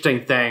 The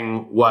interesting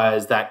thing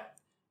was that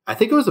I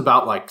think it was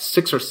about like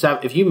 6 or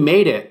 7. If you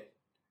made it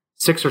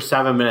 6 or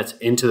 7 minutes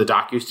into the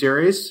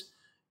docuseries,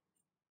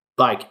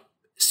 like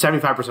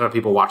 75% of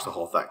people watched the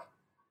whole thing.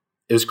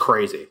 It was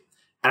crazy.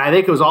 And I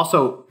think it was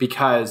also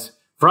because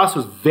for us, it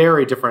was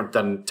very different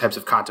than types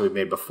of content we've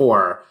made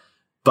before.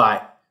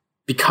 But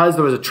because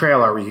there was a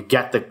trailer where you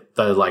get the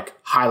like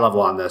high level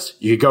on this,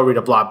 you could go read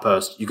a blog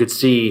post, you could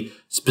see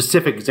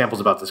specific examples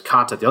about this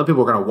content. The other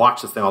people who are going to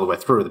watch this thing all the way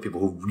through are the people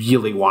who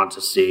really want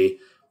to see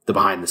the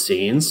behind the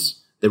scenes.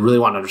 They really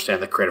want to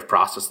understand the creative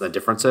process and the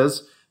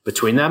differences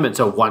between them. And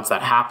so once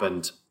that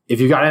happened,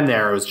 if you got in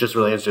there, it was just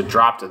really interesting,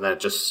 dropped, and then it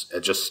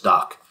just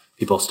stuck.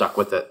 People stuck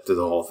with it through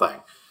the whole thing,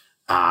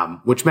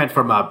 which meant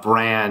from a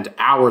brand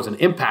hours and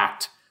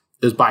impact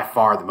is by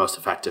far the most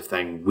effective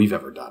thing we've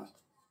ever done.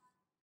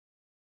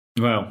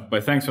 Well,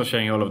 thanks for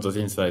sharing all of those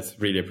insights.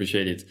 Really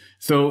appreciate it.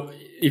 So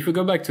if we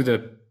go back to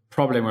the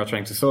problem we're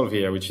trying to solve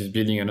here, which is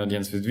building an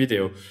audience with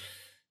video,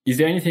 is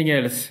there anything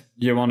else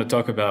you want to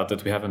talk about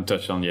that we haven't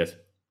touched on yet?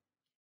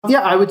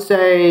 Yeah, I would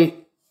say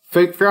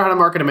figure out how to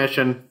market a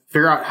mission,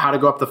 figure out how to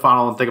go up the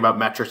funnel and think about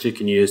metrics you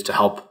can use to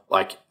help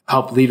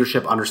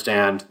leadership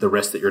understand the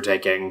risks that you're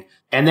taking.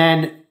 And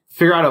then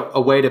figure out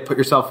a way to put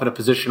yourself in a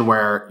position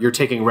where you're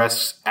taking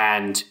risks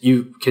and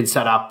you can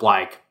set up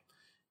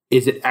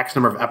is it X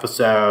number of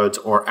episodes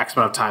or X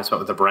amount of time spent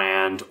with the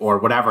brand or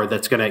whatever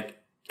that's going to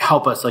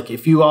help us.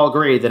 If you all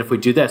agree that if we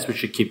do this, we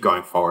should keep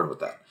going forward with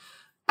that.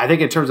 I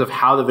think in terms of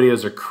how the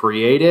videos are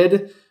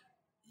created,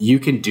 you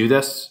can do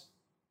this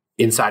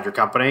inside your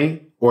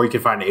company, or you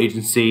can find an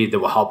agency that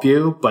will help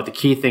you. But the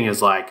key thing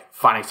is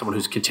finding someone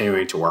who's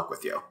continuing to work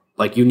with you.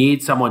 You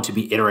need someone to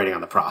be iterating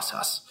on the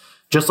process.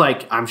 Just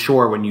like I'm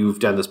sure when you've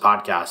done this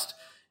podcast,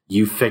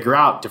 you figure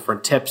out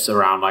different tips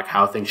around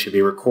how things should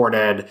be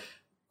recorded,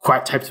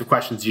 types of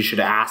questions you should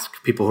ask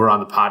people who are on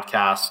the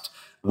podcast,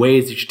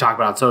 ways you should talk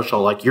about on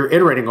social. You're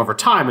iterating over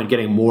time and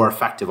getting more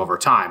effective over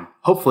time,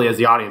 hopefully as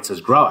the audience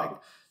is growing.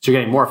 So you're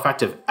getting more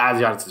effective as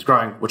the audience is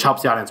growing, which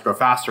helps the audience grow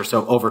faster.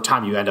 So over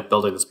time, you end up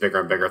building this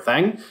bigger and bigger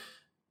thing.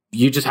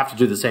 You just have to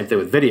do the same thing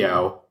with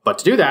video. But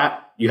to do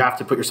that, you have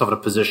to put yourself in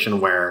a position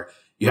where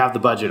you have the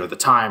budget or the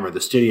time or the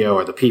studio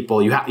or the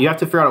people. You have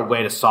to figure out a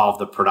way to solve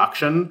the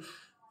production.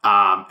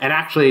 And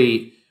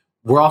actually,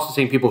 we're also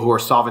seeing people who are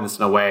solving this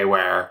in a way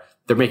where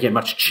they're making it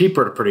much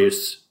cheaper to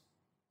produce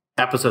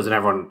episodes than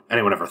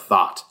anyone ever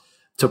thought.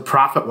 So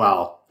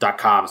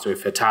profitwell.com is doing a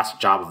fantastic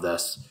job of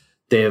this.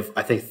 They have,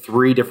 I think,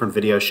 3 different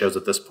video shows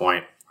at this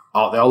point. They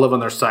all live on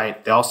their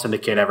site. They all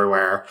syndicate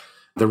everywhere.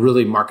 They're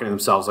really marketing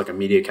themselves like a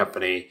media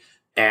company.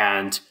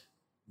 And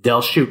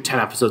they'll shoot 10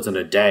 episodes in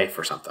a day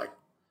for something.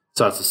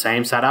 So it's the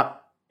same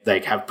setup.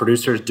 They have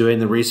producers doing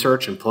the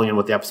research and pulling in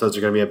what the episodes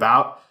are going to be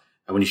about.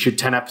 And when you shoot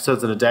 10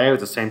 episodes in a day with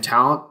the same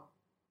talent,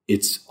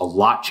 it's a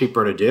lot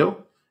cheaper to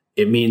do.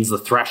 It means the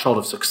threshold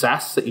of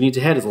success that you need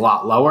to hit is a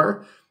lot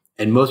lower.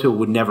 And most people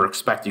would never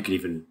expect you could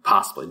even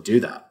possibly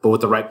do that. But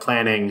with the right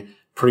planning,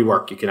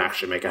 pre-work, you can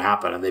actually make it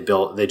happen. And they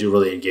do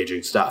really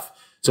engaging stuff.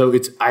 So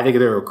I think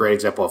they're a great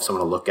example of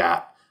someone to look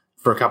at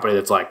for a company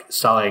that's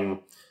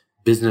selling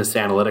business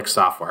analytics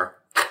software.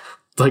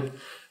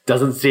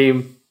 Doesn't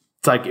seem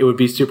it would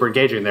be super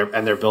engaging.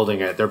 They're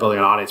building an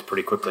audience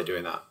pretty quickly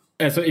doing that.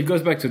 And so it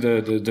goes back to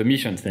the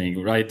mission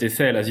thing, right? They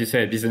sell, as you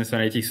said, business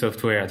analytics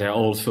software. They're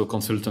also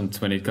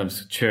consultants when it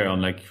comes to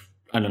churn,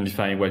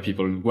 identifying why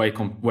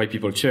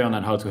people churn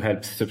and how to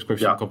help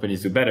subscription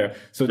companies do better.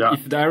 So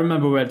if I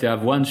remember well, they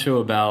have one show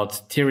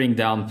about tearing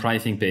down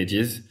pricing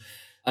pages.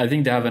 I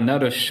think they have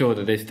another show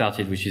that they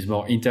started, which is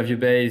more interview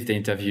based. They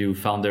interview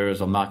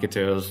founders or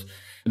marketers.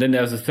 And then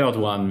there's a third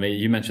one.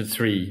 You mentioned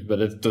 3,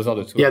 but those are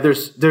the 2. Yeah,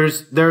 there's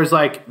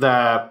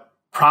the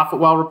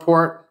ProfitWell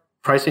report,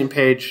 pricing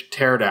page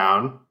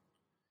teardown.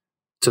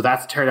 So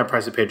that's tearing down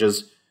pricing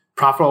pages.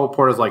 ProfitWell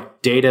report is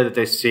data that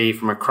they see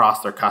from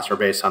across their customer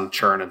base on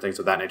churn and things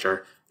of that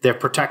nature. They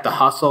have Protect the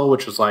Hustle,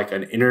 which is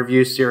an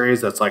interview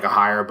series that's a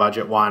higher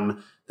budget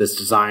one that's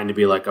designed to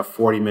be a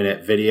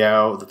 40-minute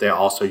video that they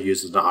also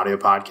use as an audio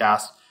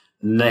podcast.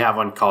 And they have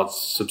one called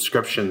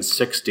Subscription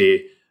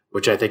 60,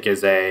 which I think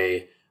is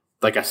a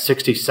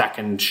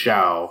 60-second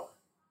show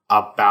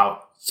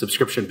about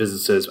subscription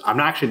businesses. I'm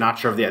actually not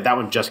sure if that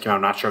one just came out.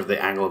 I'm not sure of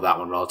the angle of that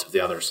one relative to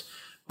the others.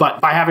 But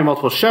by having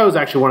multiple shows,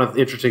 actually one of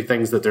the interesting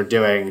things that they're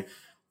doing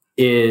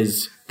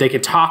is they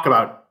can talk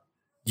about,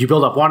 you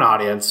build up one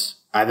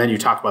audience and then you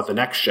talk about the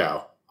next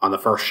show on the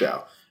first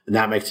show. And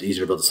that makes it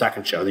easier to build a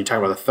second show. And you talk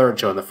about the third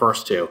show and the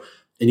first 2,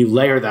 and you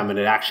layer them, and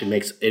it actually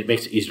makes it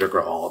easier to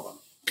grow all of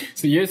them.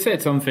 So you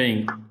said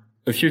something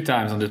a few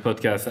times on this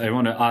podcast. I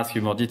want to ask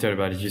you more detail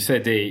about it. You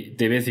said they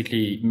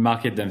basically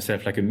market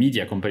themselves like a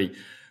media company.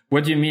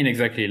 What do you mean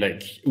exactly?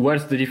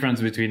 What's the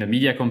difference between a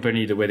media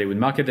company, the way they would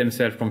market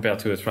themselves, compared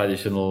to a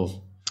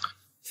traditional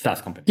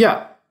SaaS company?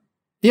 Yeah.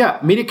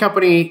 Media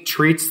company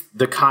treats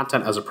the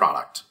content as a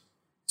product.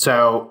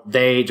 So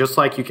they, just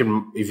like you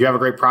can, if you have a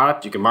great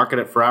product, you can market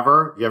it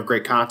forever. If you have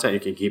great content, you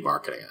can keep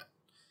marketing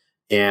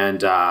it.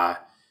 And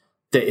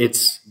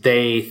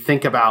they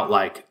think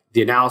about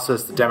the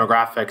analysis, the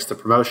demographics, the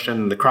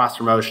promotion, the cross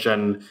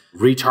promotion,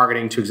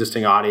 retargeting to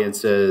existing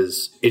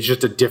audiences. It's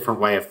just a different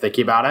way of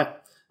thinking about it.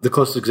 The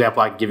closest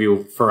example I can give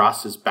you for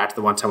us is back to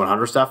the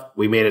 110-100 stuff.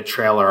 We made a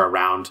trailer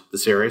around the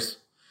series.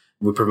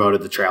 We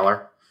promoted the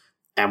trailer,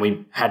 and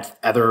we had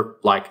other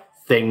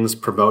things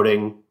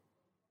promoting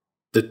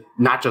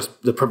not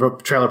just the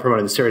trailer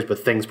promoting the series, but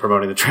things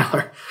promoting the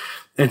trailer.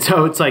 And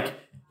so it's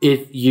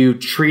if you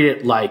treat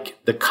it like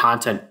the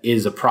content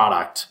is a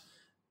product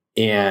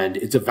and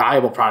it's a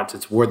valuable product,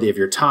 it's worthy of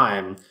your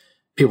time,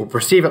 people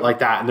perceive it like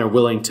that, and they're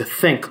willing to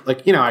think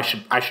I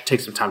should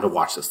take some time to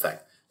watch this thing.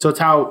 So it's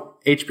how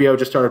HBO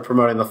just started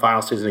promoting the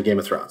final season of Game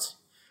of Thrones.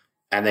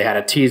 And they had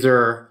a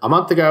teaser a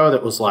month ago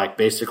that was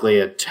basically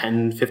a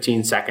 10,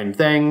 15 second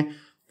thing.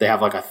 They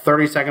have a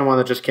 30-second one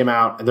that just came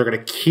out, and they're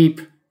going to keep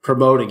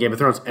promoting Game of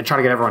Thrones and try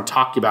to get everyone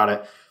talking about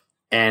it.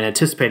 and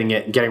anticipating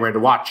it and getting ready to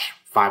watch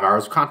 5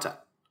 hours of content.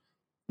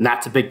 And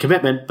that's a big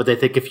commitment, but they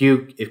think if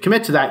you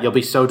commit to that, you'll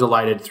be so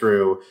delighted if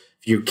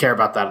you care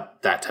about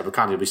that type of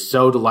content, you'll be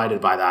so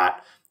delighted by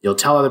that. You'll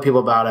tell other people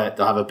about it.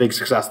 They'll have a big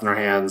success in their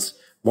hands.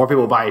 More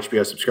people buy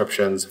HBO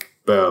subscriptions.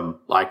 Boom.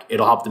 Like,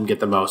 it'll help them get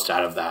the most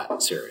out of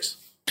that series.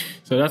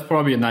 So that's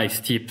probably a nice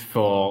tip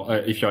for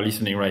if you're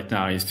listening right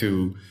now, is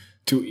to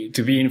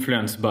be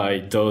influenced by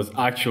those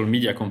actual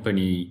media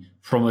company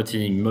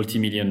promoting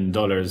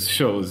multi-million-dollar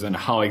shows, and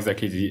how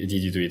exactly did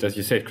you do it? As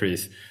you said,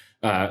 Chris,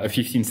 a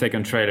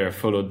 15-second trailer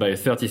followed by a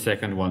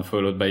 30-second one,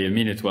 followed by a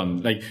minute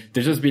one. Like,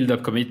 they just build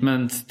up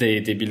commitment. They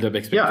build up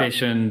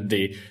expectation.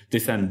 Yeah. They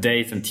send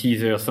dates and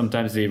teasers.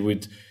 Sometimes they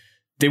wouldn't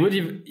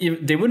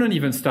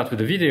even start with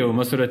a video.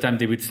 Most of the time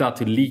they would start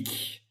to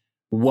leak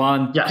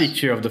one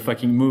picture of the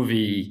fucking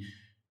movie.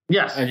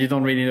 Yes. And you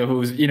don't really know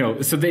who's,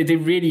 so they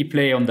really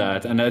play on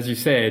that. And as you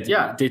said,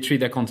 they treat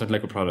their content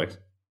like a product.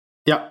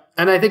 Yeah.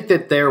 And I think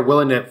that they're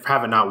willing to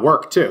have it not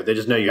work too. They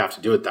just know you have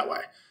to do it that way.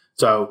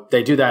 So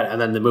they do that, and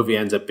then the movie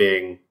ends up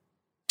being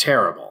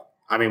terrible.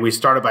 I mean, we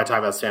started by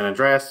talking about San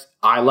Andreas.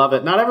 I love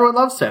it. Not everyone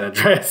loves San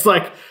Andreas.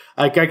 Like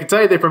I can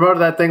tell you, they promoted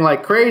that thing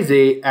like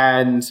crazy,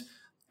 and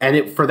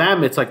for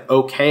them, it's like,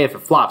 okay if it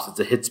flops. It's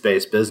a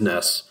hits-based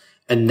business,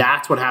 and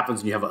that's what happens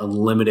when you have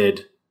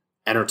unlimited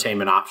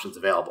entertainment options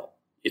available.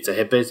 It's a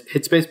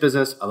hits-based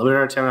business, unlimited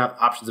entertainment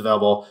options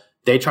available.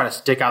 They try to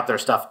stick out their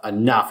stuff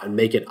enough and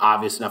make it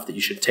obvious enough that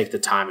you should take the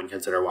time and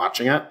consider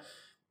watching it.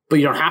 But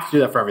you don't have to do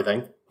that for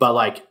everything. But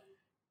like,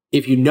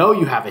 if you know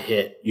you have a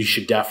hit, you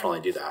should definitely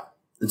do that.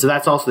 And so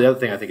that's also the other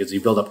thing, I think, is you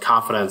build up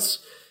confidence,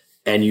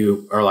 and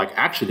you are like,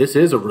 actually, this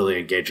is a really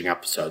engaging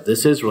episode.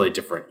 This is really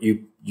different.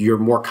 You're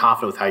more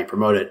confident with how you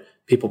promote it.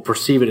 People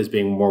perceive it as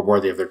being more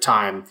worthy of their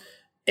time.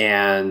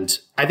 And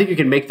I think you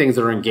can make things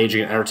that are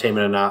engaging and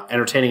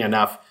entertaining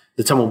enough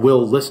that someone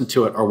will listen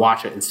to it or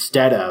watch it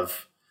instead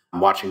of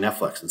watching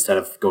Netflix, instead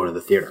of going to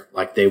the theater.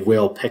 Like, they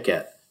will pick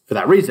it for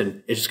that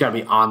reason. It's just got to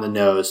be on the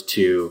nose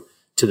to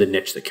the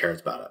niche that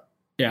cares about it.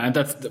 Yeah, and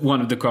that's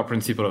one of the core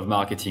principles of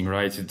marketing,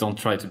 right? You don't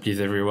try to please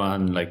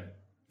everyone. Like,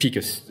 pick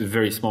a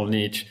very small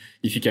niche.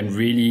 If you can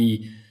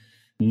really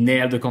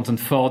nail the content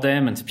for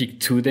them and speak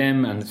to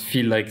them and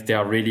feel like they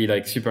are really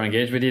like super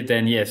engaged with it,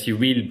 then yes, you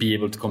will be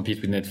able to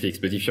compete with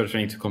Netflix. But if you're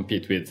trying to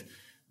compete with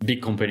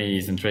big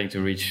companies and trying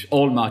to reach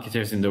all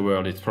marketers in the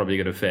world, it's probably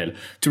going to fail.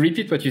 To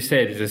repeat what you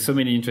said, there's so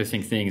many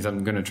interesting things.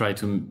 I'm going to try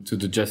to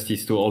do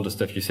justice to all the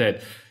stuff you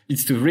said.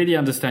 It's to really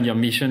understand your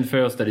mission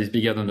first, that is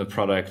bigger than the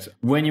product.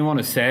 When you want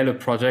to sell a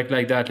project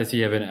like that, let's say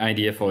you have an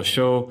idea for a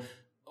show,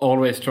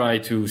 always try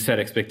to set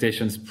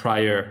expectations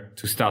prior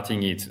to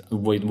starting it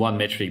with one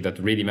metric that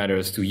really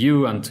matters to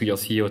you and to your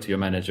CEO, to your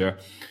manager.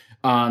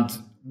 And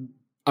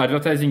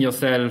advertising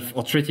yourself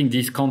or treating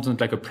this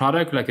content like a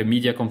product, like a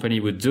media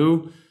company would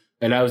do,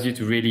 allows you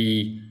to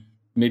really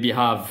maybe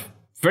have,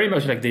 very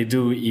much like they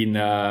do in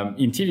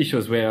TV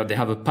shows where they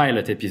have a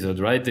pilot episode,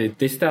 right?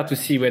 They start to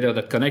see whether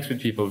that connects with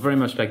people, very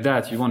much like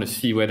that. You want to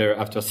see whether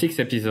after 6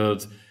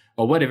 episodes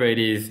or whatever it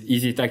is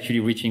it actually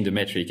reaching the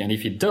metric? And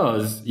if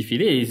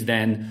it is,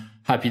 then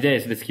happy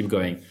days, let's keep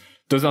going.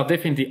 Those are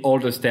definitely all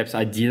the steps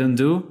I didn't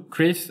do,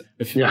 Chris,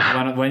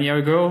 one year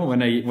ago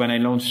when I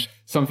launched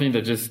something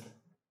that just,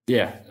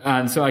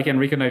 and so I can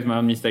recognize my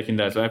own mistake in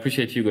that. So I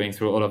appreciate you going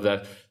through all of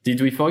that. Did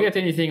we forget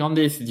anything on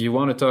this? Do you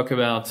want to talk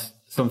about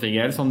something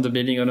else on the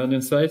building an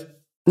audience side?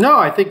 No,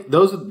 I think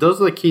those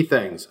are the key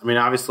things. I mean,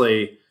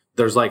 obviously,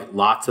 there's like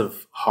lots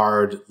of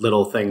hard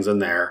little things in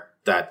there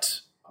that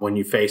when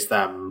you face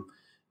them,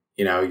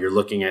 you're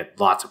looking at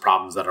lots of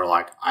problems that are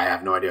like, I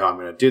have no idea how I'm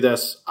going to do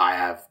this.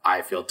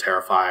 I feel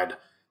terrified,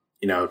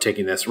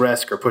 taking this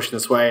risk or pushing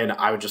this way. And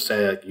I would just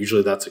say that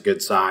usually that's a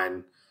good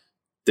sign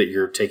that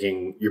you're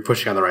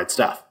pushing on the right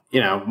stuff.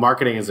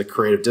 Marketing is a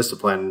creative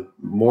discipline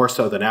more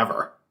so than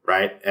ever,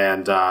 right?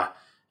 And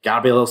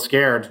gotta be a little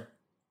scared,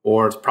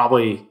 or it's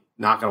probably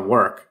not going to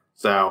work.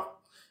 So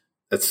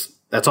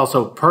that's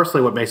also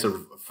personally what makes it,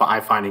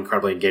 I find,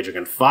 incredibly engaging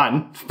and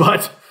fun.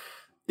 But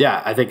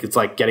yeah, I think it's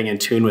like getting in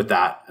tune with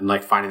that and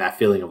like finding that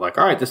feeling of like,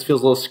 all right, this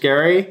feels a little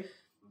scary,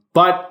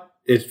 but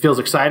it feels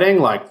exciting.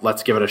 Like,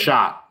 let's give it a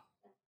shot.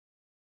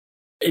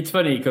 It's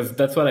funny because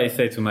that's what I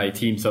say to my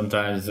team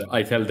sometimes.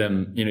 I tell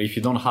them, if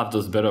you don't have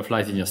those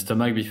butterflies in your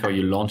stomach before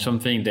you launch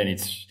something, then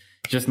it's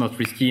just not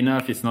risky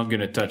enough. It's not going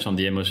to touch on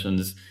the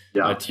emotions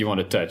that you want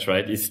to touch,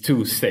 right? It's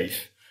too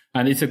safe.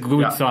 And it's a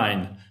good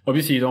sign.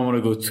 Obviously, you don't want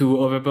to go too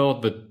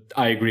overboard, but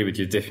I agree with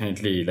you.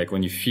 Definitely, like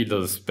when you feel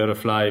those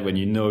butterflies, when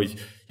you're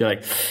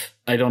like,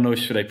 I don't know,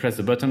 should I press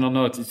the button or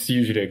not? It's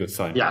usually a good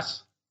sign.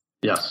 Yes.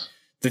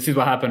 This is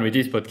what happened with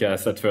this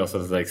podcast. At first, I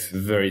was like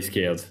very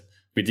scared.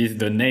 With this,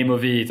 the name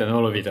of it and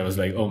all of it, I was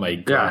like, oh my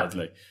God.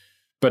 Yeah.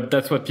 But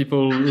that's what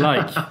people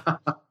like.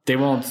 They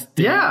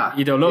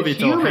either love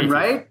it or hate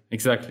right? it.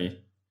 Exactly.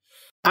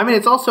 I mean,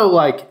 it's also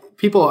like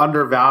people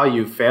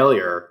undervalue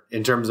failure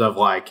in terms of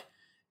like,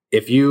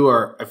 if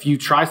you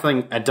try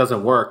something that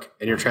doesn't work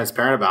and you're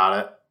transparent about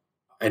it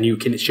and you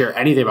can share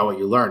anything about what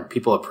you learned,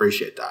 people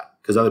appreciate that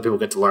because other people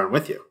get to learn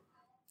with you.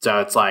 So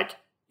it's like,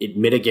 it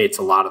mitigates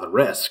a lot of the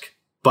risk.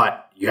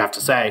 But you have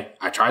to say,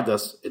 I tried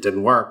this. It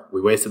didn't work.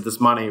 We wasted this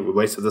money. We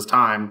wasted this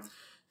time.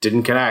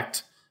 Didn't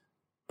connect.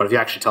 But if you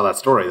actually tell that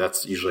story,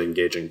 that's usually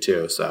engaging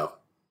too. So,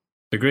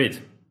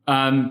 agreed.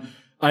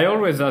 I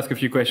always ask a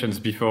few questions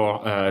before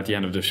the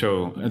end of the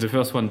show. The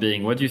first one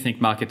being, what do you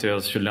think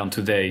marketers should learn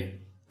today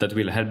that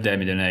will help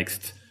them in the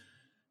next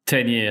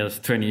 10 years,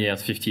 20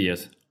 years, 50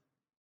 years?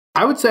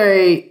 I would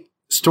say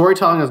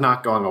storytelling is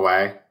not going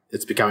away.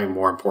 It's becoming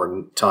more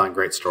important, telling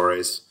great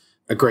stories.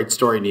 A great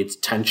story needs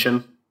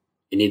tension.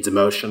 It needs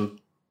emotion.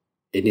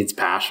 It needs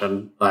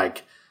passion.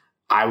 Like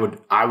I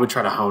would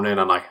try to hone in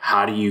on like,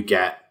 how can you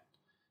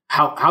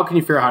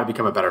figure out how to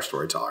become a better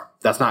storyteller?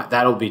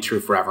 That'll be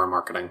true forever in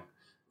marketing.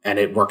 And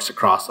it works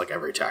across like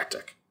every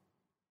tactic.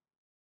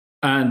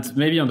 And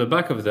maybe on the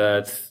back of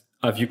that,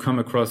 have you come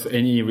across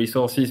any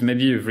resources?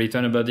 Maybe you've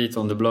written about it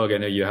on the blog. I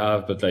know you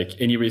have, but like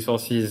any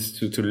resources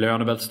to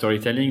learn about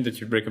storytelling that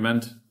you'd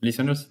recommend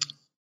listeners?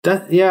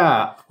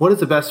 What is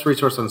the best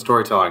resource on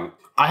storytelling?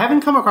 I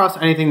haven't come across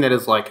anything that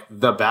is like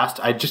the best.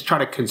 I just try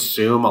to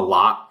consume a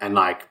lot and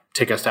like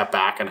take a step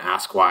back and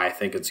ask why I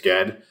think it's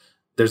good.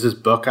 There's this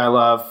book I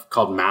love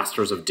called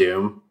Masters of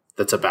Doom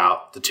that's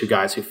about the two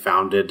guys who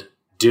founded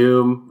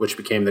Doom, which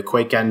became the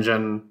Quake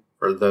engine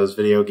for those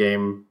video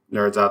game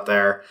nerds out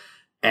there.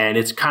 And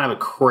it's kind of a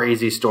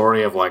crazy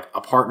story of like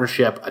a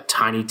partnership, a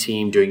tiny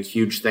team doing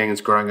huge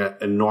things, growing an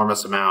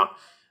enormous amount,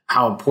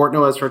 how important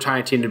it was for a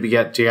tiny team to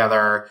get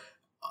together,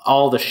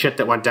 all the shit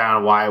that went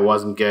down, why it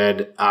wasn't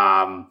good.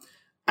 And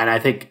I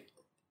think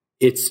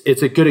it's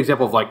a good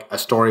example of like a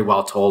story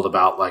well told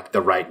about like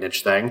the right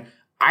niche thing.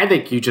 I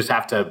think you just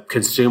have to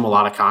consume a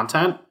lot of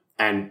content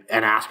and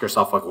ask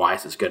yourself like, why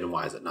is this good and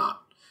why is it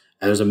not?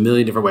 And there's a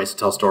million different ways to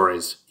tell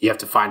stories. You have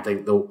to find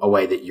a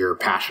way that you're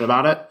passionate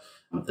about it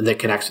and that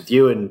connects with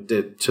you, and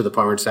to the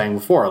point we were saying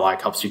before,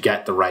 like helps you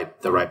get the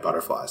right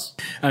butterflies.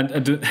 And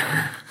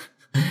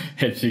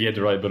helps you get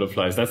the right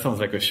butterflies. That sounds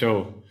like a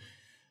show.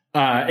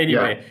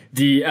 Anyway,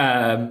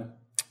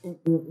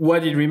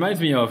 what it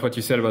reminds me of what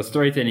you said about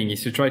storytelling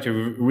is to try to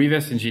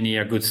reverse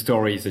engineer good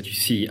stories that you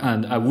see.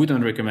 And I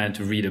wouldn't recommend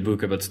to read a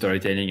book about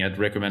storytelling. I'd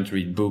recommend to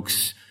read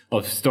books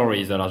of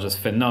stories that are just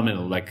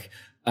phenomenal, like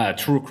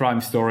true crime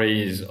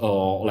stories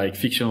or like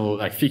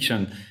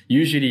fiction.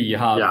 Usually you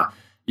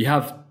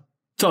have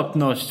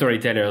top-notch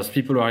storytellers,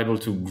 people who are able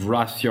to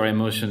grasp your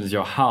emotions,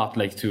 your heart,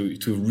 like to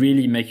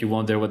really make you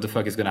wonder what the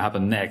fuck is going to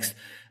happen next.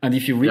 And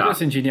if you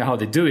reverse engineer how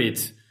they do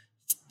it,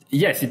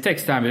 yes, it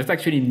takes time, but it's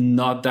actually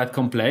not that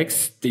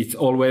complex. It's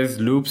always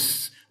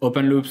loops,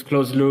 open loops,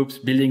 closed loops,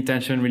 building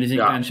tension, releasing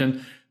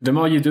tension. The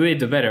more you do it,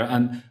 the better.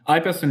 And I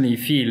personally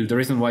feel the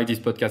reason why this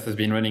podcast has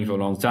been running for a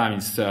long time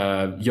is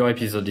your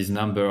episode is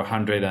number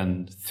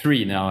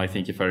 103 now, I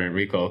think, if I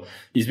recall,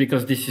 is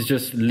because this is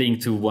just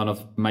linked to one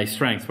of my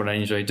strengths, what I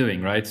enjoy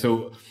doing, right?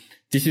 So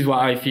this is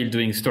why I feel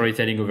doing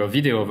storytelling over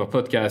video, over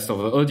podcast,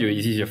 over audio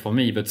is easier for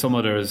me, but some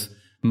others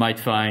might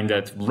find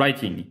that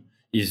writing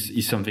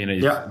is something that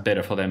is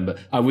better for them. But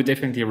I would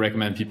definitely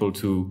recommend people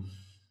to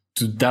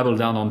double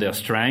down on their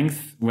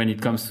strength when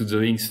it comes to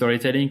doing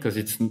storytelling,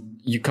 because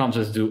you can't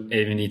just do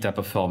any type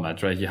of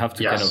format, right? You have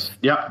to kind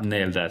of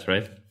nail that,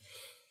 right?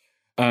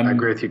 I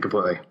agree with you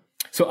completely.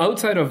 So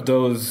outside of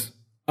those,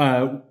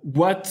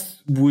 what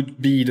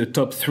would be the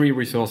top 3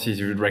 resources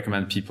you would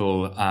recommend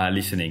people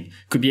listening?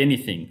 Could be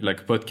anything,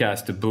 like a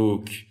podcast, a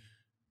book,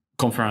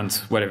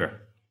 conference,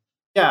 whatever.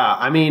 Yeah,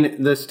 I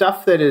mean, the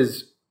stuff that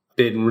has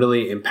been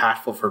really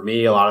impactful for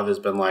me, a lot of it has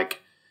been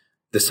like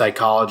the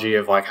psychology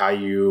of like how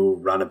you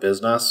run a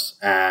business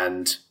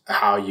and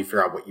how you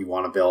figure out what you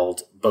want to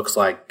build. Books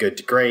like Good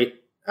to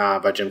Great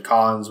by Jim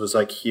Collins was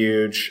like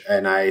huge,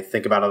 and I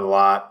think about it a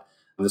lot.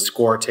 The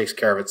Score Takes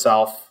Care of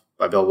Itself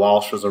by Bill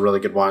Walsh was a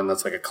really good one.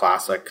 That's like a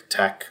classic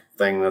tech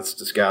thing that's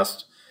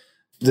discussed.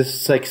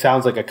 This like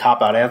sounds like a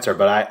cop-out answer,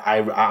 but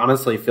I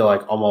honestly feel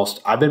like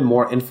I've been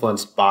more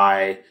influenced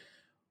by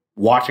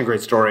watching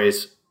great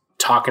stories,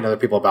 talking to other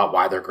people about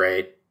why they're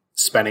great,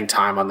 spending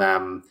time on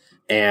them.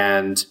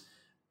 And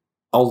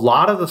a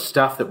lot of the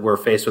stuff that we're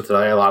faced with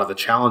today, a lot of the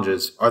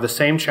challenges are the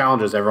same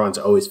challenges everyone's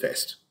always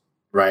faced,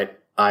 right?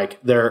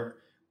 Like there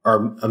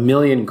are a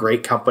million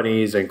great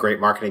companies and great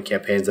marketing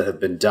campaigns that have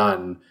been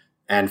done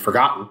and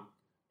forgotten.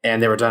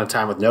 And they were done at a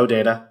time with no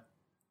data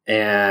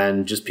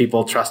and just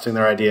people trusting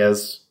their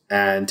ideas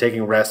and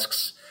taking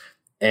risks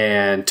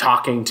and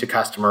talking to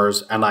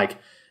customers. And like,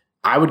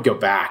 I would go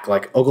back,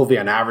 like Ogilvy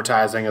on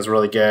advertising is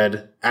really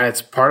good. And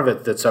it's part of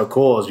it that's so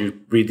cool is you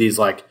read these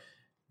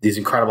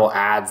incredible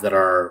ads that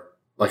are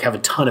like have a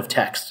ton of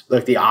text,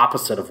 like the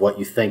opposite of what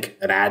you think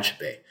an ad should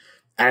be.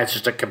 And it's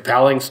just a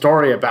compelling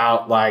story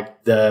about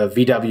like the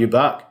VW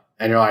bug.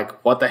 And you're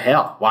like, what the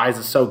hell? Why is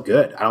it so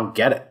good? I don't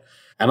get it.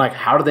 And like,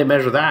 how do they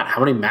measure that? How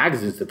many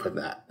magazines do they put in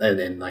that?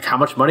 And like, how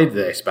much money do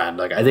they spend?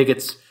 Like, I think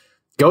it's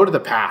go to the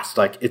past.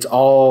 Like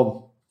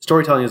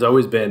storytelling has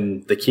always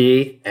been the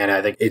key. And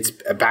I think it's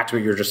back to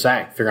what you were just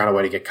saying, figure out a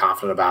way to get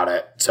confident about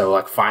it. So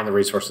like find the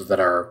resources that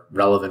are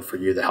relevant for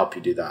you that help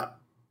you do that.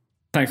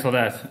 Thanks for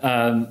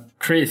that.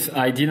 Chris,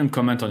 I didn't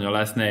comment on your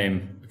last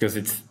name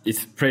because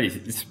it's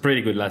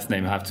pretty good last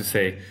name, I have to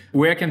say.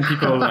 Where can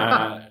people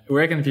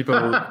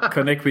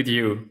connect with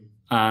you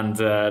and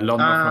learn more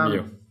from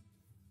you?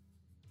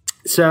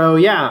 So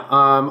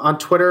on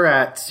Twitter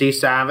at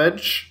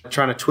csavage, I'm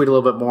trying to tweet a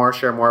little bit more,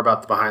 share more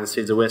about the behind the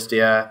scenes of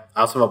Wistia.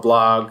 I also have a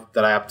blog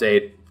that I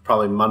update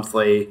probably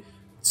monthly,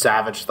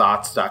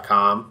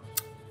 savagethoughts.com.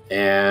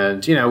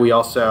 And, we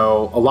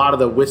also, a lot of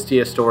the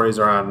Wistia stories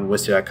are on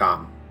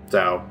wistia.com.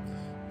 So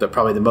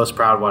probably the most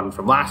proud one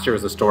from last year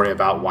was the story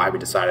about why we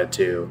decided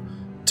to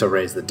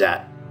raise the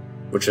debt,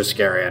 which was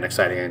scary and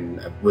exciting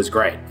and was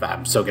great.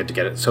 I'm so glad to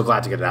get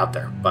it out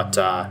there. But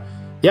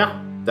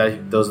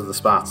those are the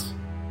spots.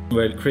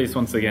 Well, Chris,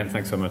 once again,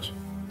 thanks so much.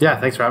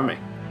 Yeah, thanks for having me.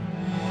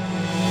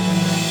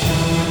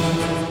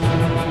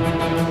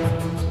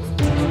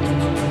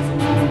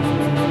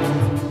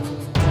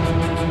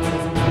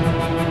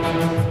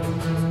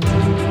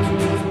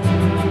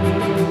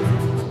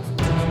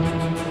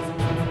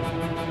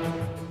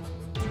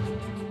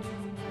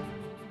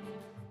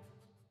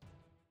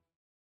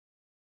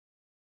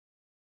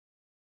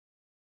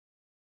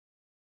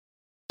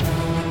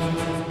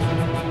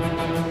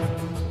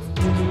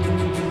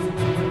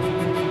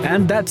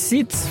 And that's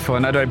it for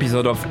another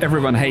episode of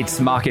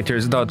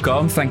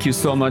EveryoneHatesMarketers.com. Thank you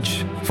so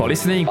much for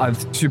listening. I'm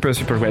super,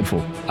 super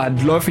grateful.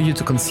 I'd love for you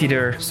to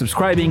consider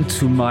subscribing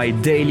to my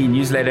daily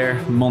newsletter,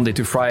 Monday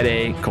to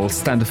Friday, called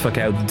Stand the Fuck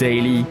Out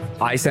Daily.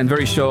 I send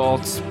very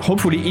short,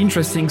 hopefully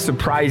interesting,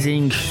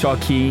 surprising,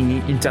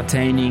 shocking,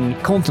 entertaining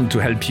content to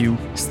help you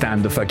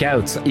stand the fuck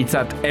out. It's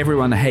at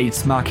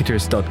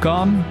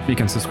EveryoneHatesMarketers.com. You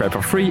can subscribe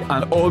for free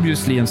and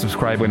obviously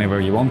unsubscribe whenever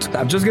you want.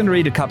 I'm just going to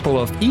read a couple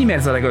of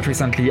emails that I got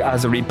recently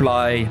as a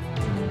reply.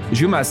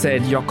 Juma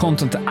said, your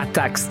content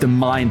attacks the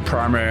mind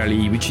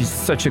primarily, which is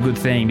such a good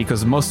thing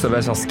because most of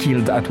us are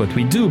skilled at what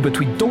we do, but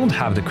we don't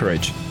have the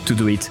courage to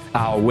do it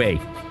our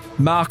way.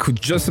 Mark, who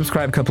just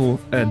subscribed a couple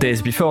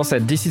days before,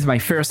 said, this is my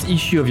first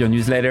issue of your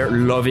newsletter.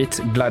 Love it.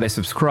 Glad I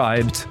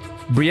subscribed.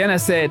 Brianna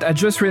said, I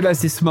just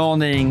realized this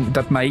morning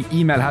that my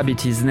email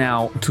habit is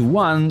now to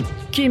 1,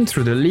 skim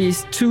through the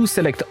list, 2,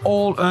 select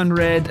all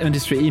unread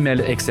industry email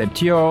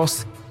except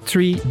yours,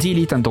 3,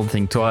 delete and don't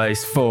think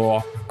twice,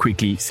 4,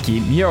 quickly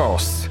skim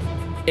yours.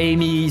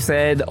 Amy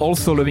said,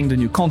 also loving the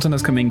new content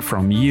that's coming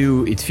from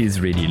you. It feels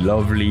really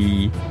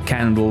lovely.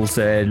 Candle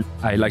said,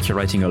 I like your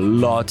writing a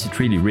lot. It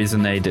really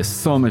resonates. There's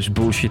so much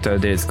bullshit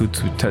out there. It's good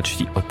to touch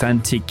the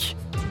authentic.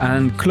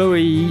 And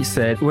Chloe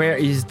said, where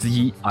is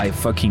the I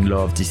fucking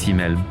love this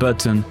email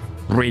button?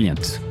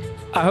 Brilliant.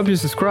 I hope you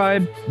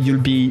subscribe. You'll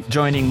be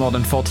joining more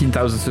than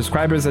 14,000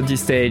 subscribers at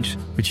this stage,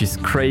 which is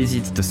crazy.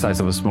 It's the size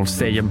of a small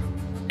stadium.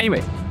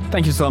 Anyway,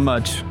 thank you so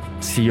much.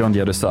 See you on the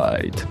other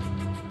side.